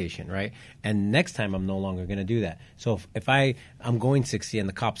citation, right? And next time I'm no longer gonna do that. So if I'm going 60 and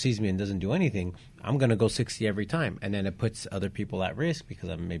the cop sees me and doesn't do anything, I'm gonna go 60 every time, and then it puts other people at risk because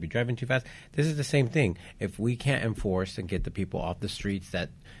I'm maybe driving too fast. This is the same thing. If we can't enforce and get the people off the streets that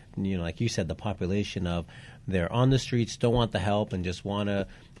like you said, the population of they're on the streets, don't want the help, and just want to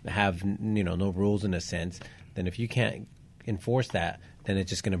have no rules in a sense, then if you can't enforce that, then it's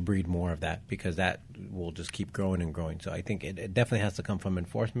just going to breed more of that because that will just keep growing and growing. So I think it definitely has to come from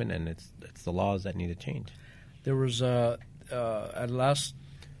enforcement, and it's the laws that need to change. There was at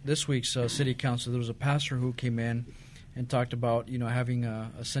this week's city council, there was a pastor who came in and talked about having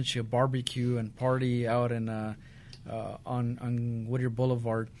essentially a barbecue and party out in on Whittier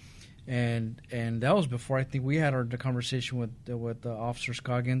Boulevard, and that was before I think we had the conversation with Officer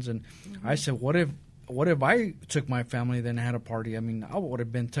Scoggins, and I said, what if I took my family then and had a party? I mean, I would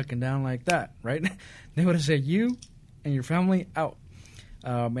have been taken down like that, right? They would have said, you and your family out.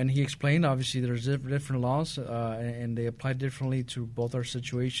 And he explained, obviously, there's different laws, and they apply differently to both our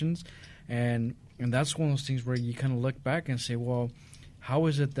situations. And that's one of those things where you kind of look back and say, well, how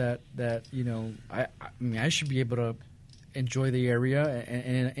is it that I mean, I should be able to enjoy the area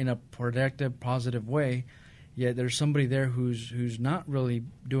in a productive, positive way, yet there's somebody there who's not really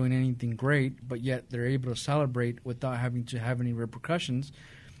doing anything great, but yet they're able to celebrate without having to have any repercussions.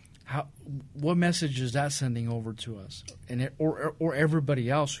 What message is that sending over to us, or everybody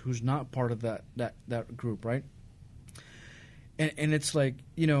else who's not part of that group, right? And it's like,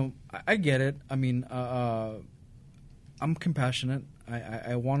 I get it. I mean, I'm compassionate.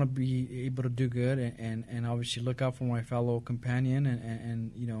 I want to be able to do good and obviously look out for my fellow companion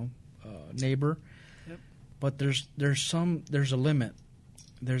and neighbor. Yep. But there's a limit.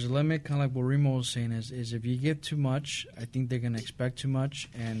 There's a limit, kind of like what Remo was saying, is if you give too much, I think they're going to expect too much,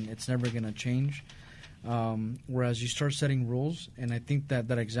 and it's never going to change. Whereas you start setting rules, and I think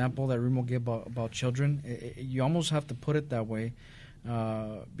that example that Remo gave about children, you almost have to put it that way,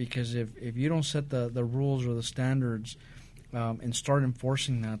 because if you don't set the rules or the standards and start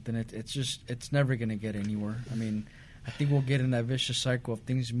enforcing that, then it's never going to get anywhere. I mean, I think we'll get in that vicious cycle of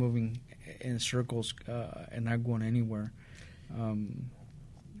things moving in circles and not going anywhere.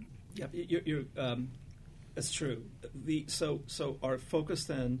 Yeah, you're that's true. So our focus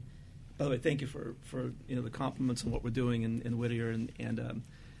then. By the way, thank you for the compliments on what we're doing in Whittier,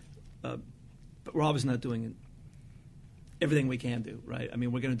 but we're obviously not doing everything we can do, right? I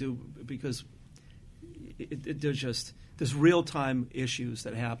mean, we're going to do, because there's real time issues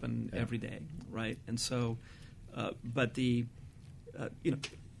that happen every day, right? And so, like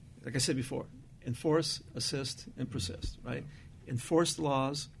I said before, enforce, assist, and persist, right? Enforce the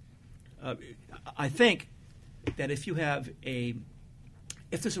laws. I think that if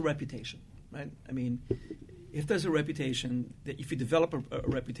there's a reputation, right? I mean, if there's a reputation, that if you develop a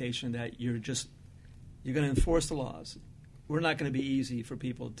reputation that you're going to enforce the laws, we're not going to be easy for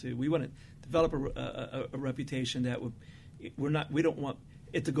people to. We want to develop a reputation that we don't want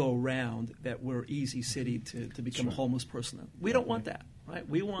it to go around that we're easy city to become a homeless person. We don't want that, right?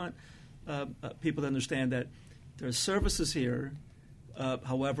 We want people to understand that there's services here.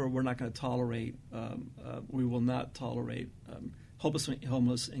 However, we're not going to tolerate. We will not tolerate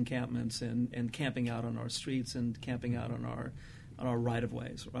homeless encampments and camping out on our streets and camping out on our right of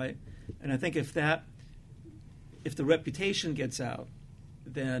ways, right? And I think if the reputation gets out,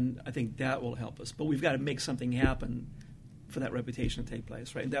 then I think that will help us. But we've got to make something happen for that reputation to take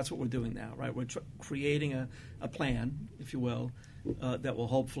place, right? And that's what we're doing now, right? We're creating a plan, if you will, that will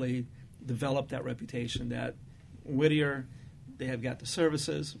hopefully develop that reputation that Whittier, they have got the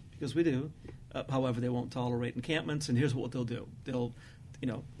services, because we do. However, they won't tolerate encampments, and here's what they'll do: they'll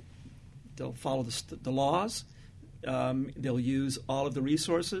follow the laws. They'll use all of the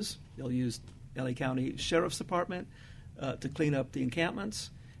resources. They'll use LA County Sheriff's Department to clean up the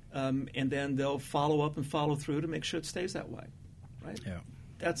encampments, and then they'll follow up and follow through to make sure it stays that way. Right? Yeah,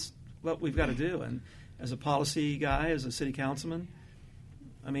 that's what we've got to do. And as a policy guy, as a city councilman,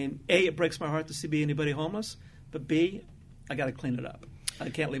 I mean, A, it breaks my heart to see anybody homeless, but B, I got to clean it up. I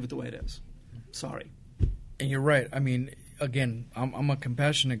can't leave it the way it is. Sorry. And you're right. I mean, again, I'm a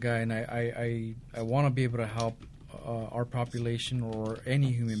compassionate guy, and I want to be able to help our population or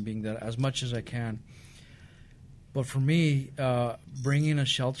any human being that as much as I can. But for me, bringing a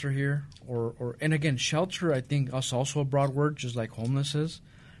shelter here, and again, shelter, I think is also a broad word, just like homeless is.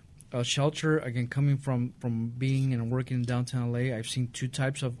 Shelter, again, coming from being and working in downtown LA, I've seen two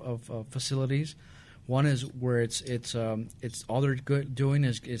types of facilities. One is where it's all they're doing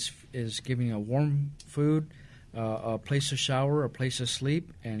is giving a warm food, a place to shower, a place to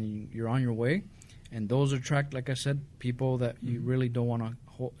sleep, and you're on your way. And those attract, like I said, people that you really don't want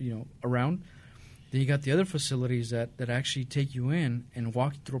to around. Then you got the other facilities that actually take you in and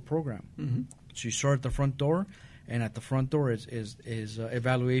walk you through a program. Mm-hmm. So you start at the front door, and at the front door is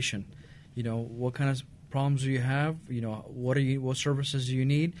evaluation. What kind of problems do you have? What services do you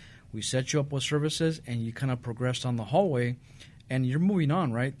need? We set you up with services, and you kind of progress down the hallway, and you're moving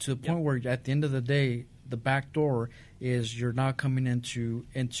on, right, to the point where at the end of the day, the back door is you're now coming into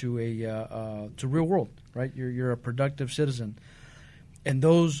to real world, right? You're a productive citizen, and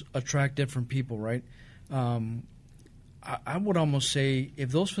those attract different people, right? I would almost say if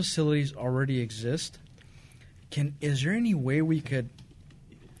those facilities already exist, is there any way we could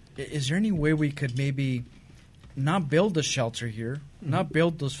maybe not build a shelter here, not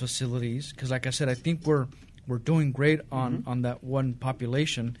build those facilities, because like I said, I think we're doing great on that one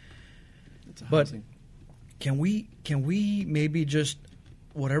population. But can we maybe just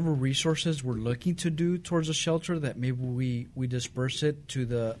whatever resources we're looking to do towards a shelter, that maybe we disperse it to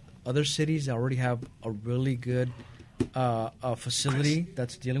the other cities that already have a really good facility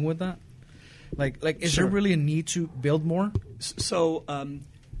that's dealing with that? Like is Sure. there really a need to build more? So,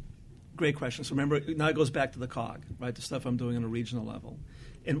 great question. So remember, now it goes back to the COG, right? The stuff I'm doing on a regional level.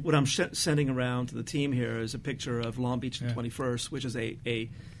 And what I'm sending around to the team here is a picture of Long Beach and 21st, which is it's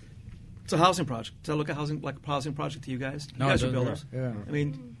a housing project. Does that look like a housing project to you guys? No, You guys it are doesn't. builders. Yeah. I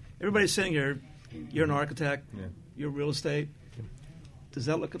mean, everybody's sitting here. You're an architect. Yeah. You're real estate. Does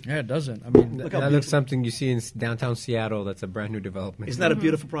that look? Yeah, it doesn't. I mean, Look how That looks beautiful. something you see in downtown Seattle. That's a brand new development. Isn't that a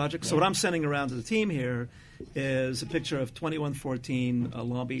beautiful project? So what I'm sending around to the team here is a picture of 2114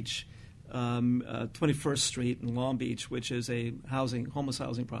 Long Beach, 21st Street in Long Beach, which is a homeless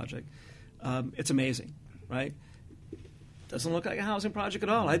housing project. It's amazing, right? Doesn't look like a housing project at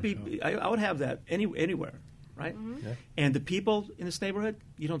all. I would have that anywhere, right? Yeah. And the people in this neighborhood,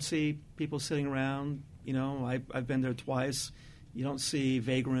 you don't see people sitting around. You know, I've been there twice. You don't see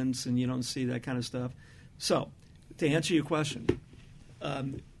vagrants, and you don't see that kind of stuff. So, to answer your question,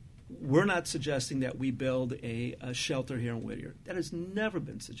 we're not suggesting that we build a shelter here in Whittier. That has never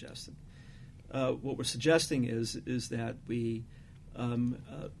been suggested. What we're suggesting is that we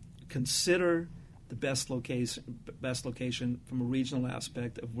consider the best location from a regional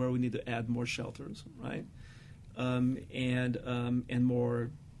aspect of where we need to add more shelters, right, and more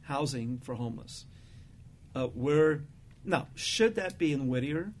housing for homeless. Now, should that be in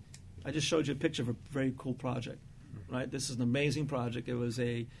Whittier? I just showed you a picture of a very cool project, right? This is an amazing project. It was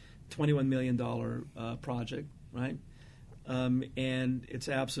a $21 million project, right? And it's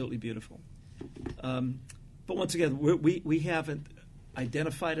absolutely beautiful. But once again, we haven't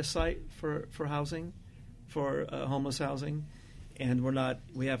identified a site for housing, for homeless housing, and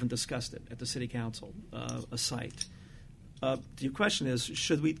we haven't discussed it at the city council, a site. Your question is,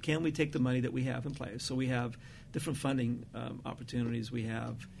 can we take the money that we have in place? So we have different funding opportunities. We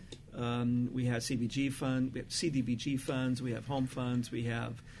have CDBG funds, we have home funds, we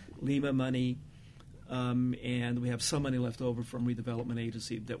have LIMA money, and we have some money left over from redevelopment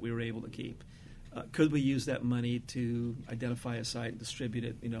agency that we were able to keep. Could we use that money to identify a site and distribute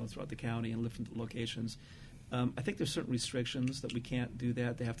it, throughout the county and different locations? I think there's certain restrictions that we can't do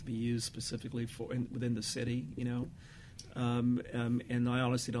that. They have to be used specifically within the city, and I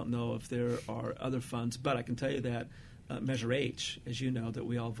honestly don't know if there are other funds, but I can tell you that Measure H, as you know, that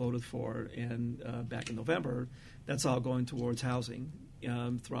we all voted for back in November, that's all going towards housing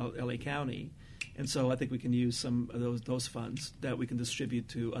throughout LA County. And so I think we can use some of those funds that we can distribute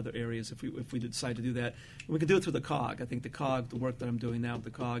to other areas if we decide to do that. And we can do it through the COG. I think the work that I'm doing now with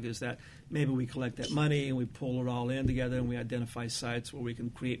the COG is that maybe we collect that money and we pull it all in together and we identify sites where we can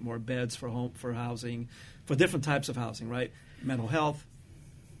create more beds for housing, for different types of housing, right? Mental health,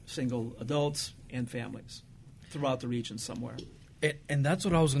 single adults, and families throughout the region somewhere. And that's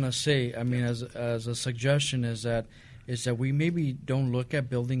what I was going to say. I mean, as a suggestion is that we maybe don't look at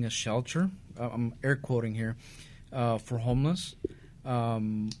building a shelter, I'm air quoting here, for homeless,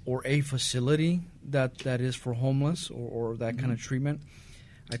 or a facility that is for homeless or that kind of treatment.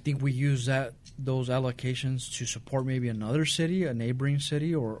 I think we use those allocations to support maybe another city, a neighboring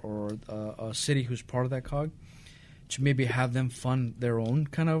city, or a city who's part of that COG, to maybe have them fund their own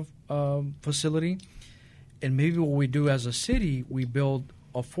kind of facility. And maybe what we do as a city, we build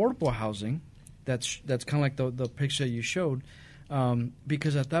affordable housing. That's kind of like the picture you showed,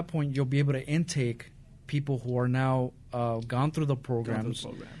 because at that point you'll be able to intake people who are now gone through the programs,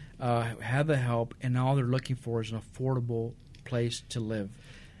 have the help, and all they're looking for is an affordable place to live.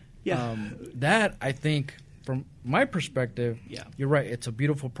 Yeah, that I think, from my perspective, you're right. It's a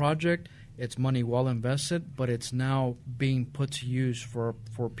beautiful project. It's money well invested, but it's now being put to use for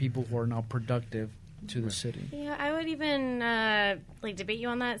people who are now productive to the city. Yeah, I would even debate you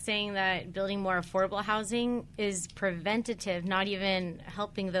on that, saying that building more affordable housing is preventative, not even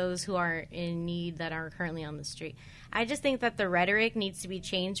helping those who are in need that are currently on the street. I just think that the rhetoric needs to be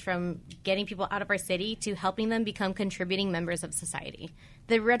changed from getting people out of our city to helping them become contributing members of society.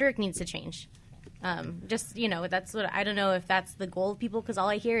 The rhetoric needs to change. That's what I don't know if that's the goal of people, because all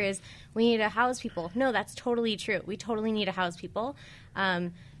I hear is we need to house people. No, that's totally true. We totally need to house people.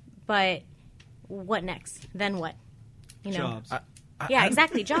 But what next? Then what? Jobs.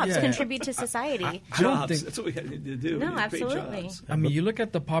 Exactly. Jobs. Contribute to society. Jobs. That's what we need to do. No, absolutely. Jobs. I mean, you look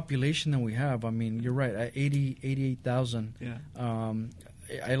at the population that we have. I mean, you're right. At 88,000. Yeah.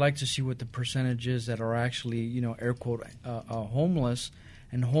 I like to see what the percentage is that are actually, air quote, homeless,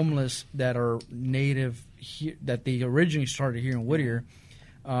 and homeless that are native here, that they originally started here in Whittier,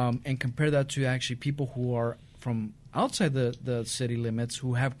 and compare that to actually people who are from outside the city limits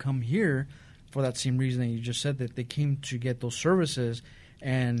who have come here for that same reason that you just said, that they came to get those services,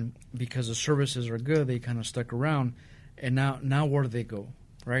 and because the services are good, they kind of stuck around, and now where do they go,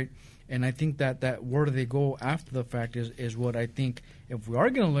 right? And I think that where do they go after the fact is what I think. If we are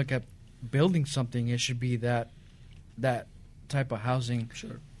going to look at building something, it should be that type of housing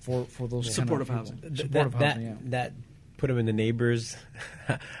for those supportive kind of housing. Supportive housing, yeah. That put them in the neighbor's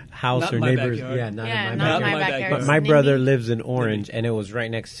house Not or in my neighbor's. backyard. Yeah, not Yeah, in my not backyard. in my backyard. But my It's brother NIMBY. lives in Orange, and it was right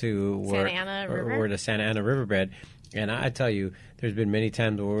next to where Santa Ana River? where the Santa Ana riverbed. And I tell you, there's been many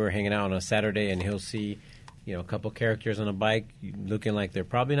times where we were hanging out on a Saturday, and he'll see, a couple characters on a bike looking like they're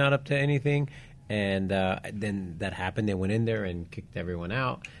probably not up to anything. And then that happened. They went in there and kicked everyone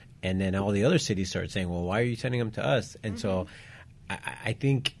out. And then all the other cities started saying, well, why are you sending them to us? And so I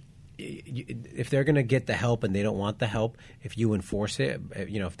think if they're going to get the help and they don't want the help, if you enforce it,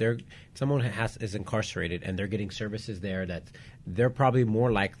 if someone is incarcerated and they're getting services there, that they're probably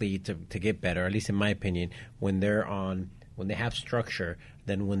more likely to get better, at least in my opinion, when they have structure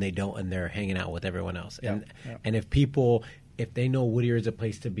than when they don't and they're hanging out with everyone else. Yeah. And if they know Whittier is a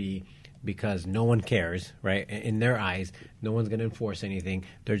place to be, because no one cares, right? In their eyes, no one's going to enforce anything.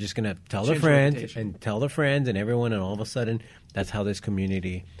 They're just going to tell their friends and everyone, and all of a sudden, that's how this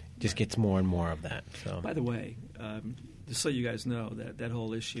community just gets more and more of that. So, By the way, just so you guys know, that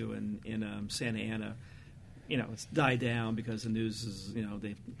whole issue in Santa Ana, it's died down because the news is,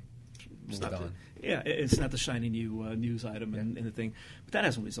 they stopped it. Yeah, it's not the shiny new news item in the thing, but that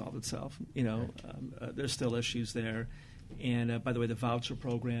hasn't resolved itself. There's still issues there, and by the way, the voucher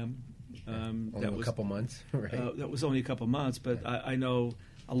program. only a couple months, right? That was only a couple months, but I know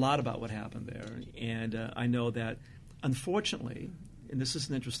a lot about what happened there, and I know that, unfortunately, and this is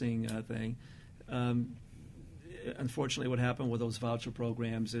an interesting thing. Unfortunately, what happened with those voucher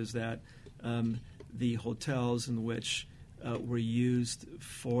programs is that the hotels in which were used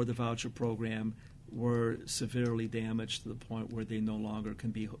for the voucher program were severely damaged to the point where they no longer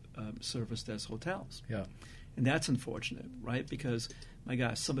can be serviced as hotels. Yeah. And that's unfortunate, right? Because, my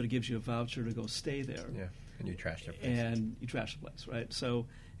gosh, somebody gives you a voucher to go stay there. Yeah, and you trash their place. And you trash the place, right? So,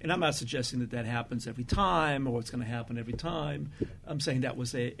 and I'm not suggesting that happens every time or it's going to happen every time. I'm saying that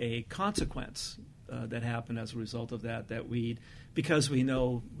was a consequence that happened as a result of that because we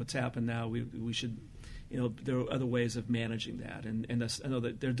know what's happened now, we should, there are other ways of managing that. And I know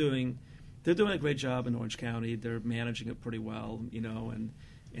that they're doing a great job in Orange County. They're managing it pretty well,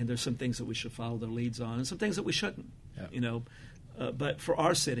 and there's some things that we should follow their leads on and some things that we shouldn't, but for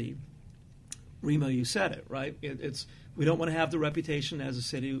our city, Remo, you said it, right? We don't want to have the reputation as a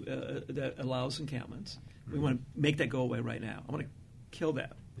city that allows encampments. We want to make that go away right now. I want to kill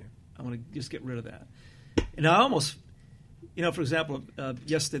that. Yeah. I want to just get rid of that. And I almost, for example,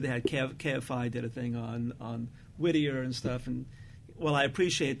 yesterday they had KFI did a thing on Whittier and stuff, and while I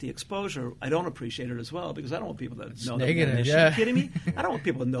appreciate the exposure, I don't appreciate it as well because I don't want people to know that we have an issue. Are you kidding me? I don't want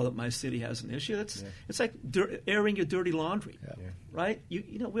people to know that my city has an issue. It's like airing your dirty laundry, right?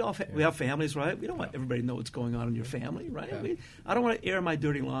 We have families, right? We don't want everybody to know what's going on in your family, right? Yeah. I don't want to air my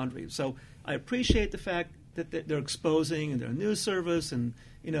dirty laundry. So I appreciate the fact that they're exposing and they're a news service, and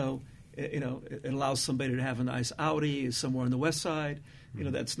it allows somebody to have a nice Audi somewhere on the west side.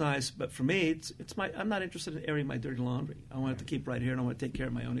 That's nice, but for me, I'm not interested in airing my dirty laundry. I want it to keep right here, and I want to take care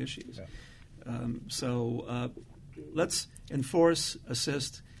of my own issues. Yeah. So let's enforce,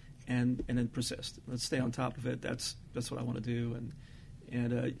 assist, and then persist. Let's stay on top of it. That's what I want to do.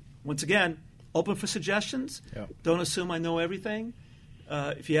 And once again, open for suggestions. Yeah. Don't assume I know everything.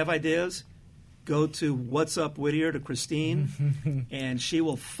 If you have ideas, go to What's Up Whittier to Christine, and she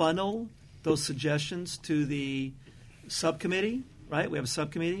will funnel those suggestions to the subcommittee. Right, we have a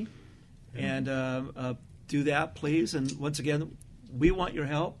subcommittee, and do that, please. And once again, we want your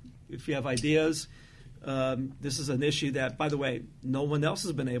help. If you have ideas, this is an issue that, by the way, no one else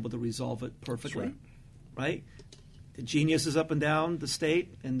has been able to resolve it perfectly. Right? The geniuses up and down the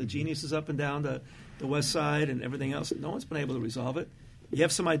state, and the geniuses up and down the west side, and everything else. No one's been able to resolve it. You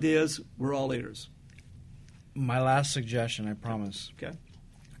have some ideas, we're all ears. My last suggestion, I promise. Okay.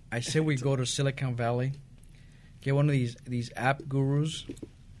 I say we go to Silicon Valley. Get one of these app gurus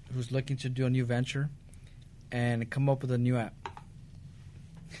who's looking to do a new venture and come up with a new app.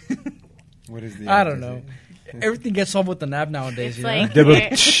 What is the app? I don't know. Everything gets solved with an app nowadays. It's like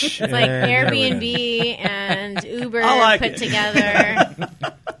Airbnb and Uber put together.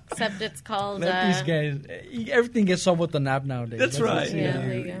 Except it's called... these guys... Everything gets solved with an app nowadays. That's right. Yeah,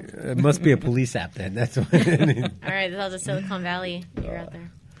 there you go. It must be a police app then. That's what All right, that's all the Silicon Valley. You're out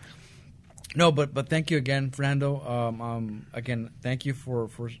there. No, but thank you again, Fernando. Again, thank you for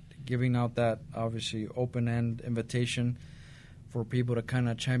giving out that obviously open-end invitation for people to kind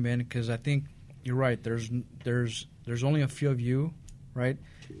of chime in, because I think you're right. There's only a few of you right?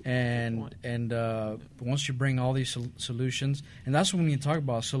 And once you bring all these solutions, and that's when you talk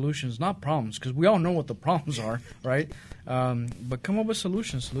about solutions, not problems, because we all know what the problems are, right? But come up with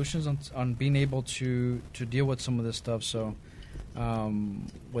solutions on being able to deal with some of this stuff. So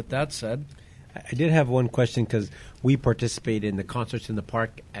with that said, I did have one question because we participate in the concerts in the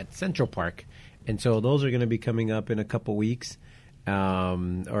park at Central Park, and so those are going to be coming up in a couple weeks,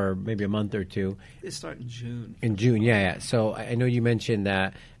 or maybe a month or two. They start in June. In June, yeah. So I know you mentioned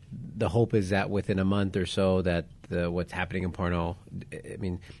that the hope is that within a month or so that what's happening in Parnell, I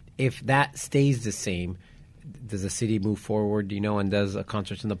mean, if that stays the same, does the city move forward, and does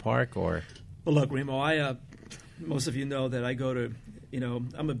concerts in the park? Or Well, look, Remo, most of you know that I go to,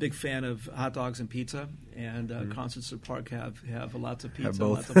 I'm a big fan of hot dogs and pizza, and concerts at the park have lots of pizza,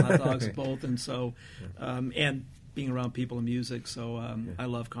 lots of hot dogs, both, and so, and being around people and music, so I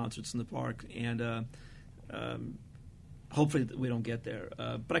love concerts in the park, and hopefully we don't get there.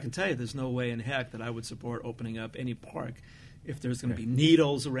 But I can tell you there's no way in heck that I would support opening up any park if there's going to be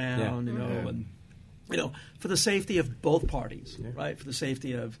needles around, and for the safety of both parties, right? For the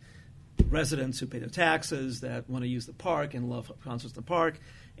safety of residents who pay their taxes, that want to use the park and love concerts in the park,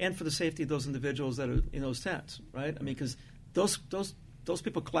 and for the safety of those individuals that are in those tents, right? I mean, because those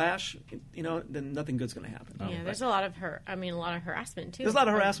people clash, then nothing good's going to happen. Yeah, there's a lot of harassment too. There's a lot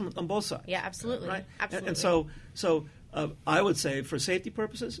of harassment on both sides. Yeah, absolutely, right? absolutely. And so I would say, for safety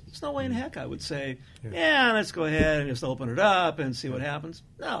purposes, there's no way in heck I would say, let's go ahead and just open it up and see what happens.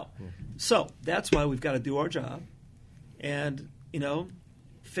 No. So that's why we've got to do our job, and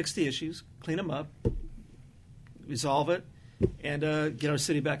fix the issues, clean them up, resolve it, and get our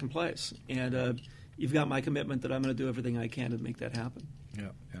city back in place. And you've got my commitment that I'm going to do everything I can to make that happen.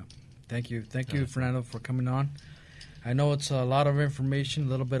 Yeah. Thank you, Fernando, for coming on. I know it's a lot of information, a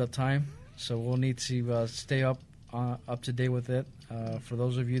little bit of time, so we'll need to stay up to date with it. For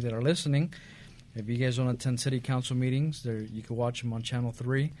those of you that are listening, if you guys want to attend city council meetings, you can watch them on Channel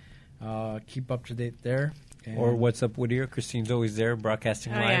 3. Keep up to date there. Or What's Up Whittier? Christine's always there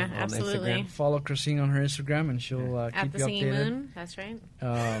broadcasting live on Instagram. Follow Christine on her Instagram, and she'll keep you updated. At the Singing Moon, that's right.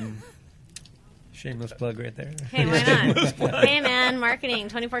 Shameless plug right there. Hey, why not? Hey, man, marketing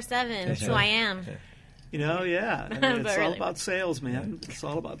 24/7. That's who I am. It's all about sales, man. It's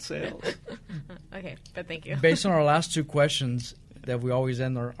all about sales. Okay, but thank you. Based on our last two questions that we always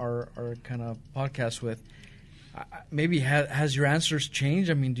end our kind of podcast with, maybe has your answers changed?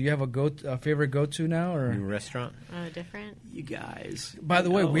 I mean, do you have a favorite go-to now, or new restaurant? Different. You guys. By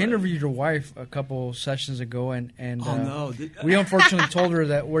the way, we interviewed your wife a couple sessions ago, and no, we unfortunately told her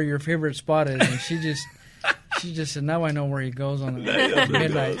that where your favorite spot is, and she just said, "Now I know where he goes on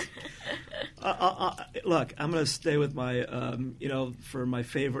midnight." Look, I'm going to stay with my, for my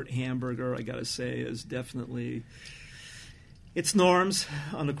favorite hamburger, I got to say, is definitely. It's Norm's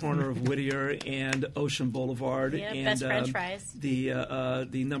on the corner of Whittier and Ocean Boulevard. Yeah, and, best French fries.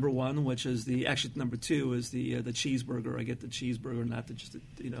 The number one, which is actually number two, is the cheeseburger. I get the cheeseburger, not the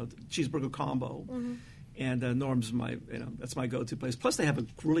cheeseburger combo. Mm-hmm. And Norm's that's my go-to place. Plus, they have a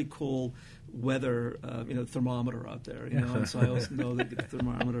really cool weather, thermometer out there. And so I always know they get the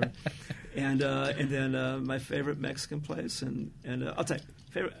thermometer. And then my favorite Mexican place, and I'll tell you,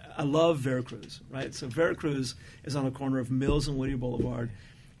 I love Veracruz. Right, so Veracruz is on the corner of Mills and Whittier Boulevard,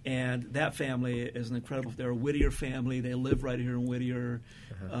 and that family is an incredible. They're a Whittier family. They live right here in Whittier,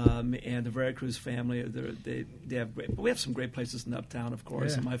 and the Veracruz family. They have great. But we have some great places in Uptown, of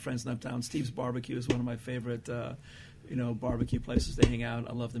course. Yeah. And my friends in Uptown, Steve's Barbecue is one of my favorite. Barbecue places to hang out.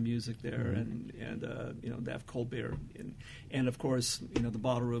 I love the music there, and they have cold beer, and of course, the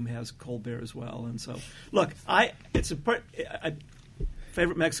bottle room has cold beer as well. And so, look,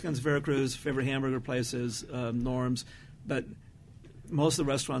 favorite Mexicans, Veracruz. Favorite hamburger places, Norm's, but most of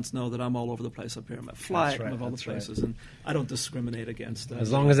the restaurants know that I'm all over the place up here. I'm at Fly, I'm at all the places, and I don't discriminate against.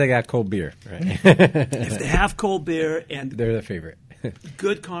 As long as they got cold beer, right? If they have cold beer and they're the favorite.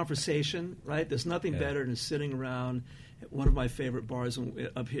 Good conversation, right? There's nothing better than sitting around at one of my favorite bars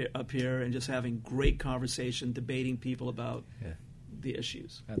up here and just having great conversation, debating people about the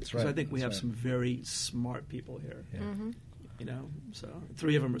issues. That's right. So I think we have some very smart people here. Yeah. Mm-hmm. So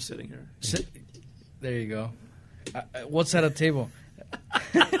 3 of them are sitting here. There you go. What's at a table?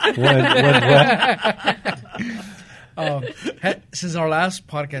 What? Since our last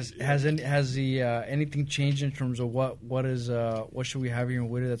podcast, has anything changed in terms of what should we have here in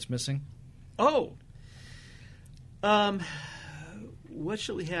Whittier that's missing? What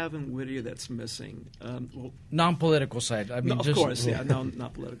should we have in Whittier that's missing? Non-political side. I mean, of course, yeah, no,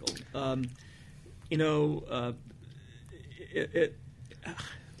 not political.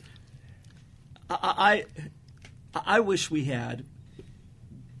 I wish we had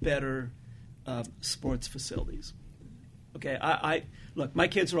better sports facilities. Okay, I look. My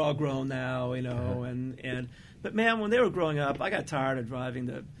kids are all grown now, but man, when they were growing up, I got tired of driving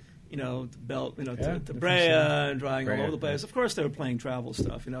to Brea and driving all over the place. Of course, they were playing travel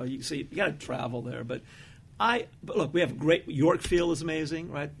stuff. You got to travel there, but look, we have great. York Field is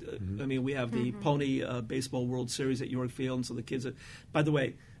amazing, right? I mean, we have the Pony Baseball World Series at York Field, and so the kids. By the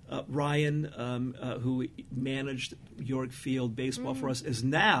way, Ryan, who managed York Field baseball for us, is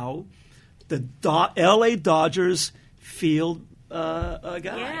now the L.A. Dodgers field guy.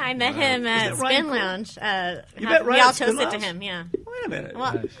 Yeah, I met him at Spin Lounge. You met Ryan we all at Spin toasted to Lounge? him, yeah. Wait a minute.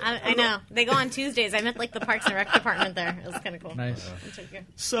 Well, I know. They go on Tuesdays. I met the Parks and Rec department there. It was kind of cool. Nice.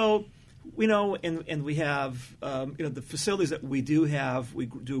 So, and we have, the facilities that we do have, we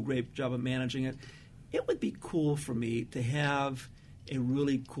do a great job of managing it. It would be cool for me to have a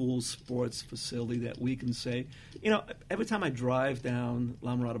really cool sports facility that we can say, every time I drive down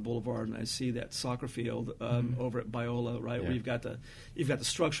La Mirada Boulevard and I see that soccer field over at Biola, right, where you've got the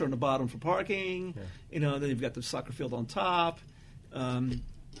structure on the bottom for parking, then you've got the soccer field on top.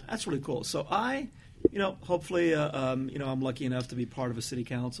 That's really cool. So hopefully, I'm lucky enough to be part of a city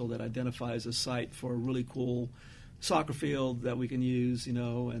council that identifies a site for a really cool soccer field that we can use,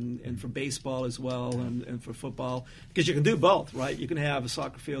 and for baseball as well, and for football, because you can do both, right? You can have a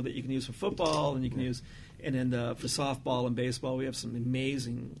soccer field that you can use for football, and you can use, and then for softball and baseball, we have some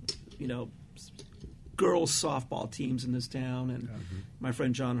amazing, girls softball teams in this town, and my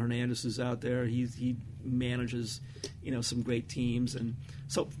friend John Hernandez is out there. He manages, some great teams, and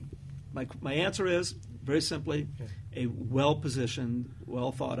so my answer is very simply a well-positioned,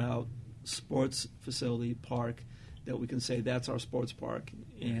 well-thought-out sports facility park that we can say that's our sports park,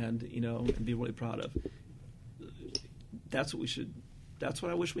 and and be really proud of. That's what we should. That's what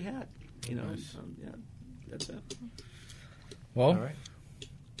I wish we had. That's it. Well, all right.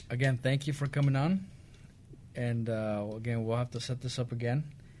 Again, thank you for coming on, and again, we'll have to set this up again.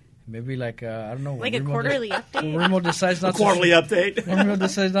 Maybe I don't know, like a quarterly update. When Remo decides not update. When Remo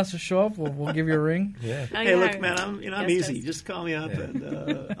decides not to show up, we'll give you a ring. Yeah. Oh, Hey, look, man, I'm easy. Just call me up,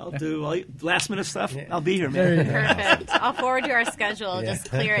 and I'll do last minute stuff. I'll be here, man. Perfect. I'll forward you our schedule. Just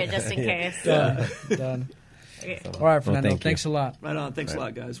clear it just in case. Done. Okay. All right, Fernando. thank you. Thanks a lot. Right on. Thanks a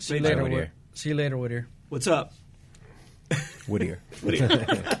lot, guys. See you Great later, job. Whittier. See you later, Whittier. What's up? Whittier.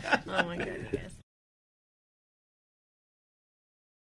 Oh my God.